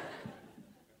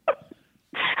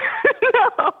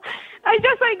 No,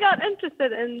 I got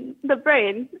interested in the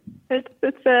brain. It's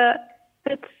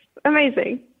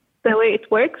amazing the way it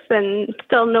works, and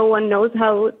still no one knows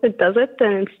how it does it,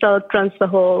 and it still runs the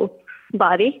whole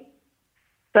body.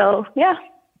 So,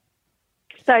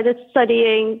 started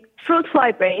studying fruit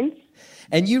fly brains.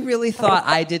 And you really thought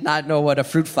I did not know what a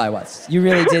fruit fly was. You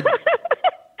really did.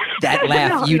 That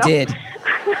laugh, you did.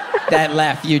 That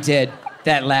laugh, you did.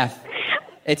 That laugh.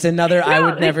 It's another, I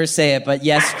would never say it, but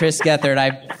yes, Chris Gethard,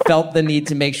 I felt the need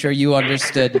to make sure you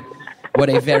understood what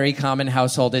a very common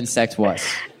household insect was.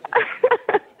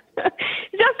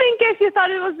 Just in case you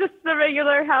thought it was just the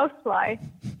regular housefly.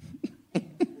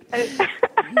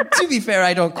 To be fair,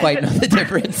 I don't quite know the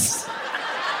difference.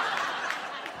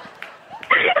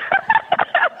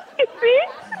 You see?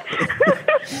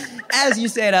 As you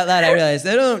say it out loud, I realize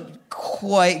I don't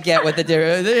quite get what the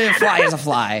difference. A fly is a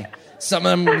fly. Some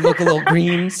of them look a little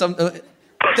green.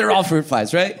 They're all fruit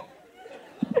flies, right?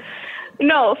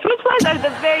 No, fruit flies are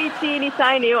the very teeny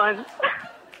tiny ones.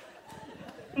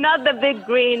 Not the big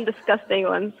green disgusting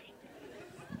ones.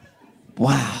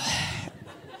 Wow.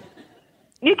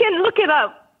 You can look it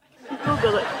up.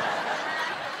 Google it.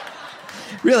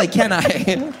 Really, can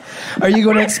I? Are you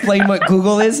going to explain what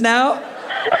Google is now?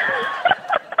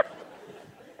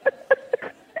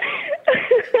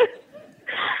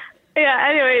 Yeah,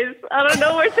 anyways, I don't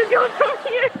know where to go from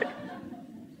here.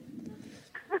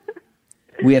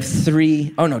 We have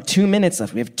 2 minutes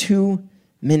left. We have 2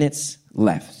 minutes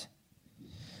left.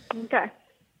 Okay.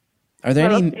 Are there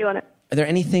What else do you want to... Are there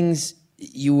any things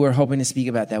you were hoping to speak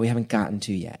about that we haven't gotten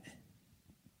to yet?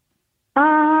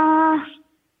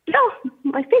 No,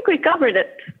 I think we covered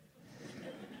it.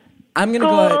 I'm going to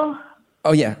go ahead.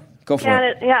 Oh, yeah. Go for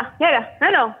it. Yeah.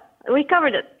 No. We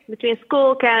covered it. Between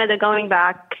school, Canada, going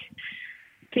back,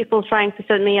 people trying to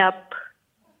set me up.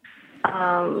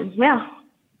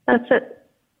 That's it.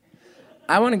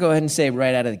 I want to go ahead and say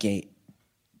right out of the gate,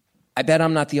 I bet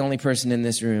I'm not the only person in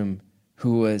this room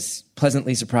who was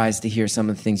pleasantly surprised to hear some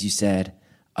of the things you said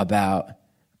about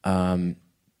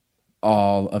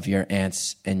all of your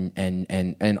aunts and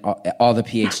all the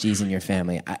PhDs in your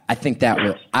family. I think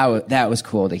that was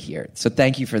cool to hear. So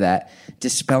thank you for that.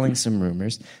 Dispelling some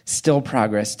rumors. Still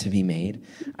progress to be made.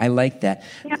 I like that.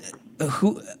 Yeah.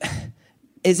 Who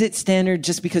is it standard,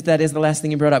 just because that is the last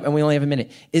thing you brought up and we only have a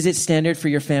minute, is it standard for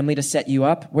your family to set you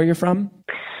up where you're from?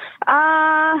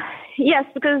 Yes,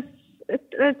 because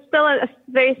it's still a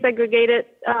very segregated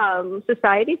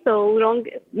society, so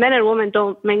men and women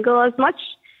don't mingle as much.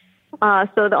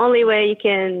 So the only way you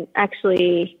can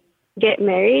actually get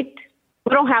married,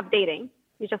 we don't have dating,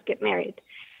 you just get married.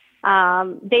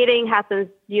 Dating happens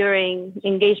during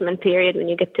engagement period when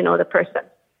you get to know the person.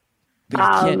 But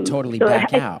you can't totally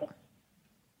back out.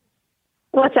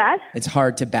 What's that? It's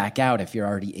hard to back out if you're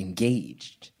already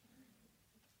engaged.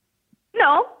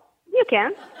 No, you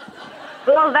can.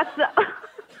 Well, that's the...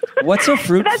 What's a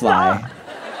fruit fly?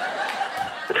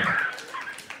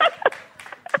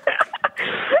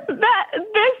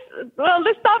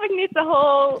 This topic needs a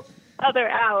whole other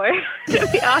hour, to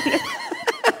be honest.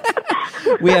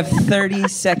 We have 30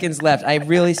 seconds left. I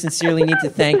really sincerely need to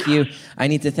thank you. I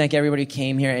need to thank everybody who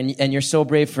came here, and you're so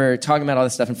brave for talking about all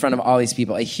this stuff in front of all these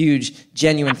people. A huge,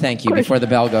 genuine thank you before the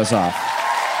bell goes off.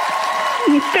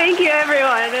 Thank you,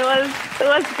 everyone. It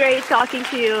was great talking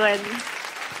to you and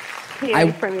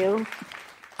hearing from you.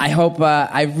 I hope,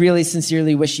 I really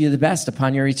sincerely wish you the best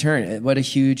upon your return. What a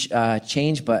huge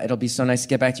change, but it'll be so nice to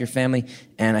get back to your family.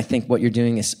 And I think what you're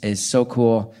doing is so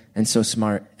cool and so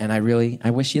smart. And I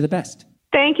wish you the best.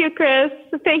 Thank you, Chris.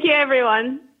 Thank you,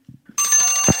 everyone.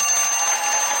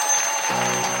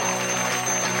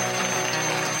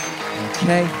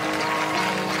 Okay.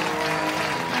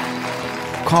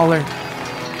 Caller,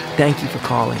 thank you for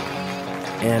calling.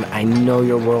 And I know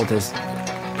your world has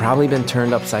probably been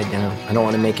turned upside down. I don't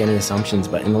want to make any assumptions,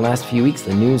 but in the last few weeks,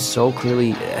 the news so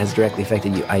clearly has directly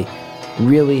affected you. I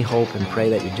really hope and pray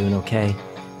that you're doing okay.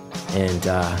 And,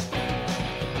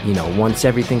 once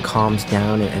everything calms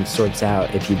down and sorts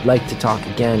out, if you'd like to talk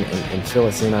again and fill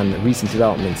us in on the recent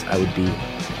developments, I would be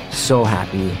so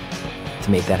happy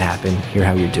to make that happen, hear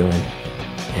how you're doing,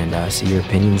 and see your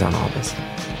opinions on all this.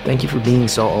 Thank you for being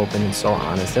so open and so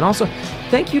honest. And also,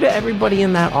 thank you to everybody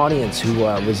in that audience who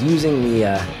was using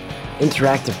the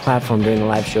interactive platform during the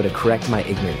live show to correct my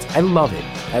ignorance. I love it.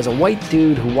 As a white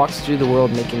dude who walks through the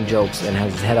world making jokes and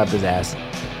has his head up his ass,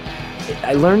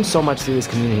 I learned so much through this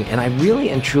community, and I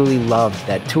really and truly loved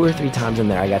that 2 or 3 times in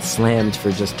there I got slammed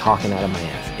for just talking out of my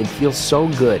ass. It feels so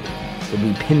good to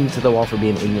be pinned to the wall for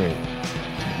being ignorant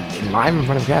live in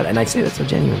front of a crowd, and I say that so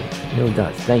genuinely. It really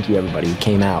does. Thank you, everybody who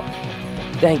came out.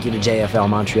 Thank you to JFL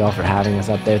Montreal for having us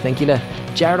up there. Thank you to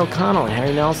Jared O'Connell and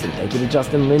Harry Nelson. Thank you to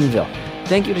Justin Linville.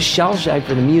 Thank you to Shellshag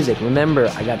for the music. Remember,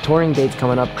 I got touring dates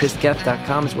coming up.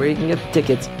 ChrisGeth.com is where you can get the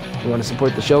tickets. If you want to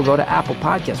support the show, go to Apple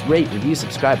Podcasts. Rate, review,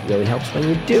 subscribe. It really helps when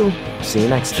you do. See you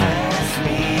next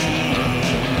time.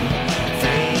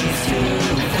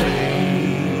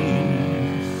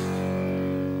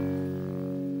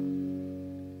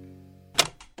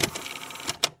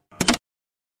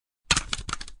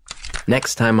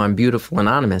 Next time on Beautiful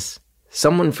Anonymous,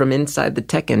 someone from inside the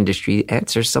tech industry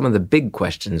answers some of the big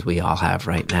questions we all have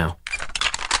right now.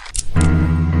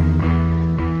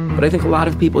 But I think a lot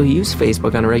of people who use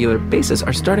Facebook on a regular basis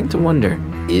are starting to wonder,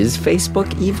 is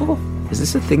Facebook evil? Is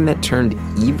this a thing that turned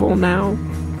evil now?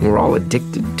 We're all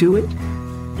addicted to it?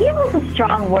 Evil is a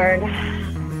strong word.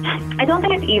 I don't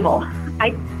think it's evil.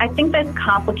 I think that's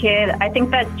complicated. I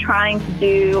think that's trying to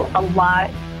do a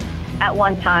lot at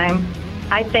one time.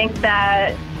 I think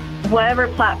that whatever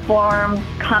platforms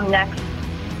come next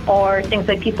or things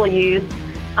that people use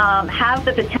have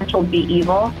the potential to be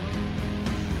evil.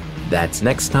 That's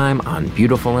next time on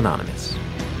Beautiful Anonymous.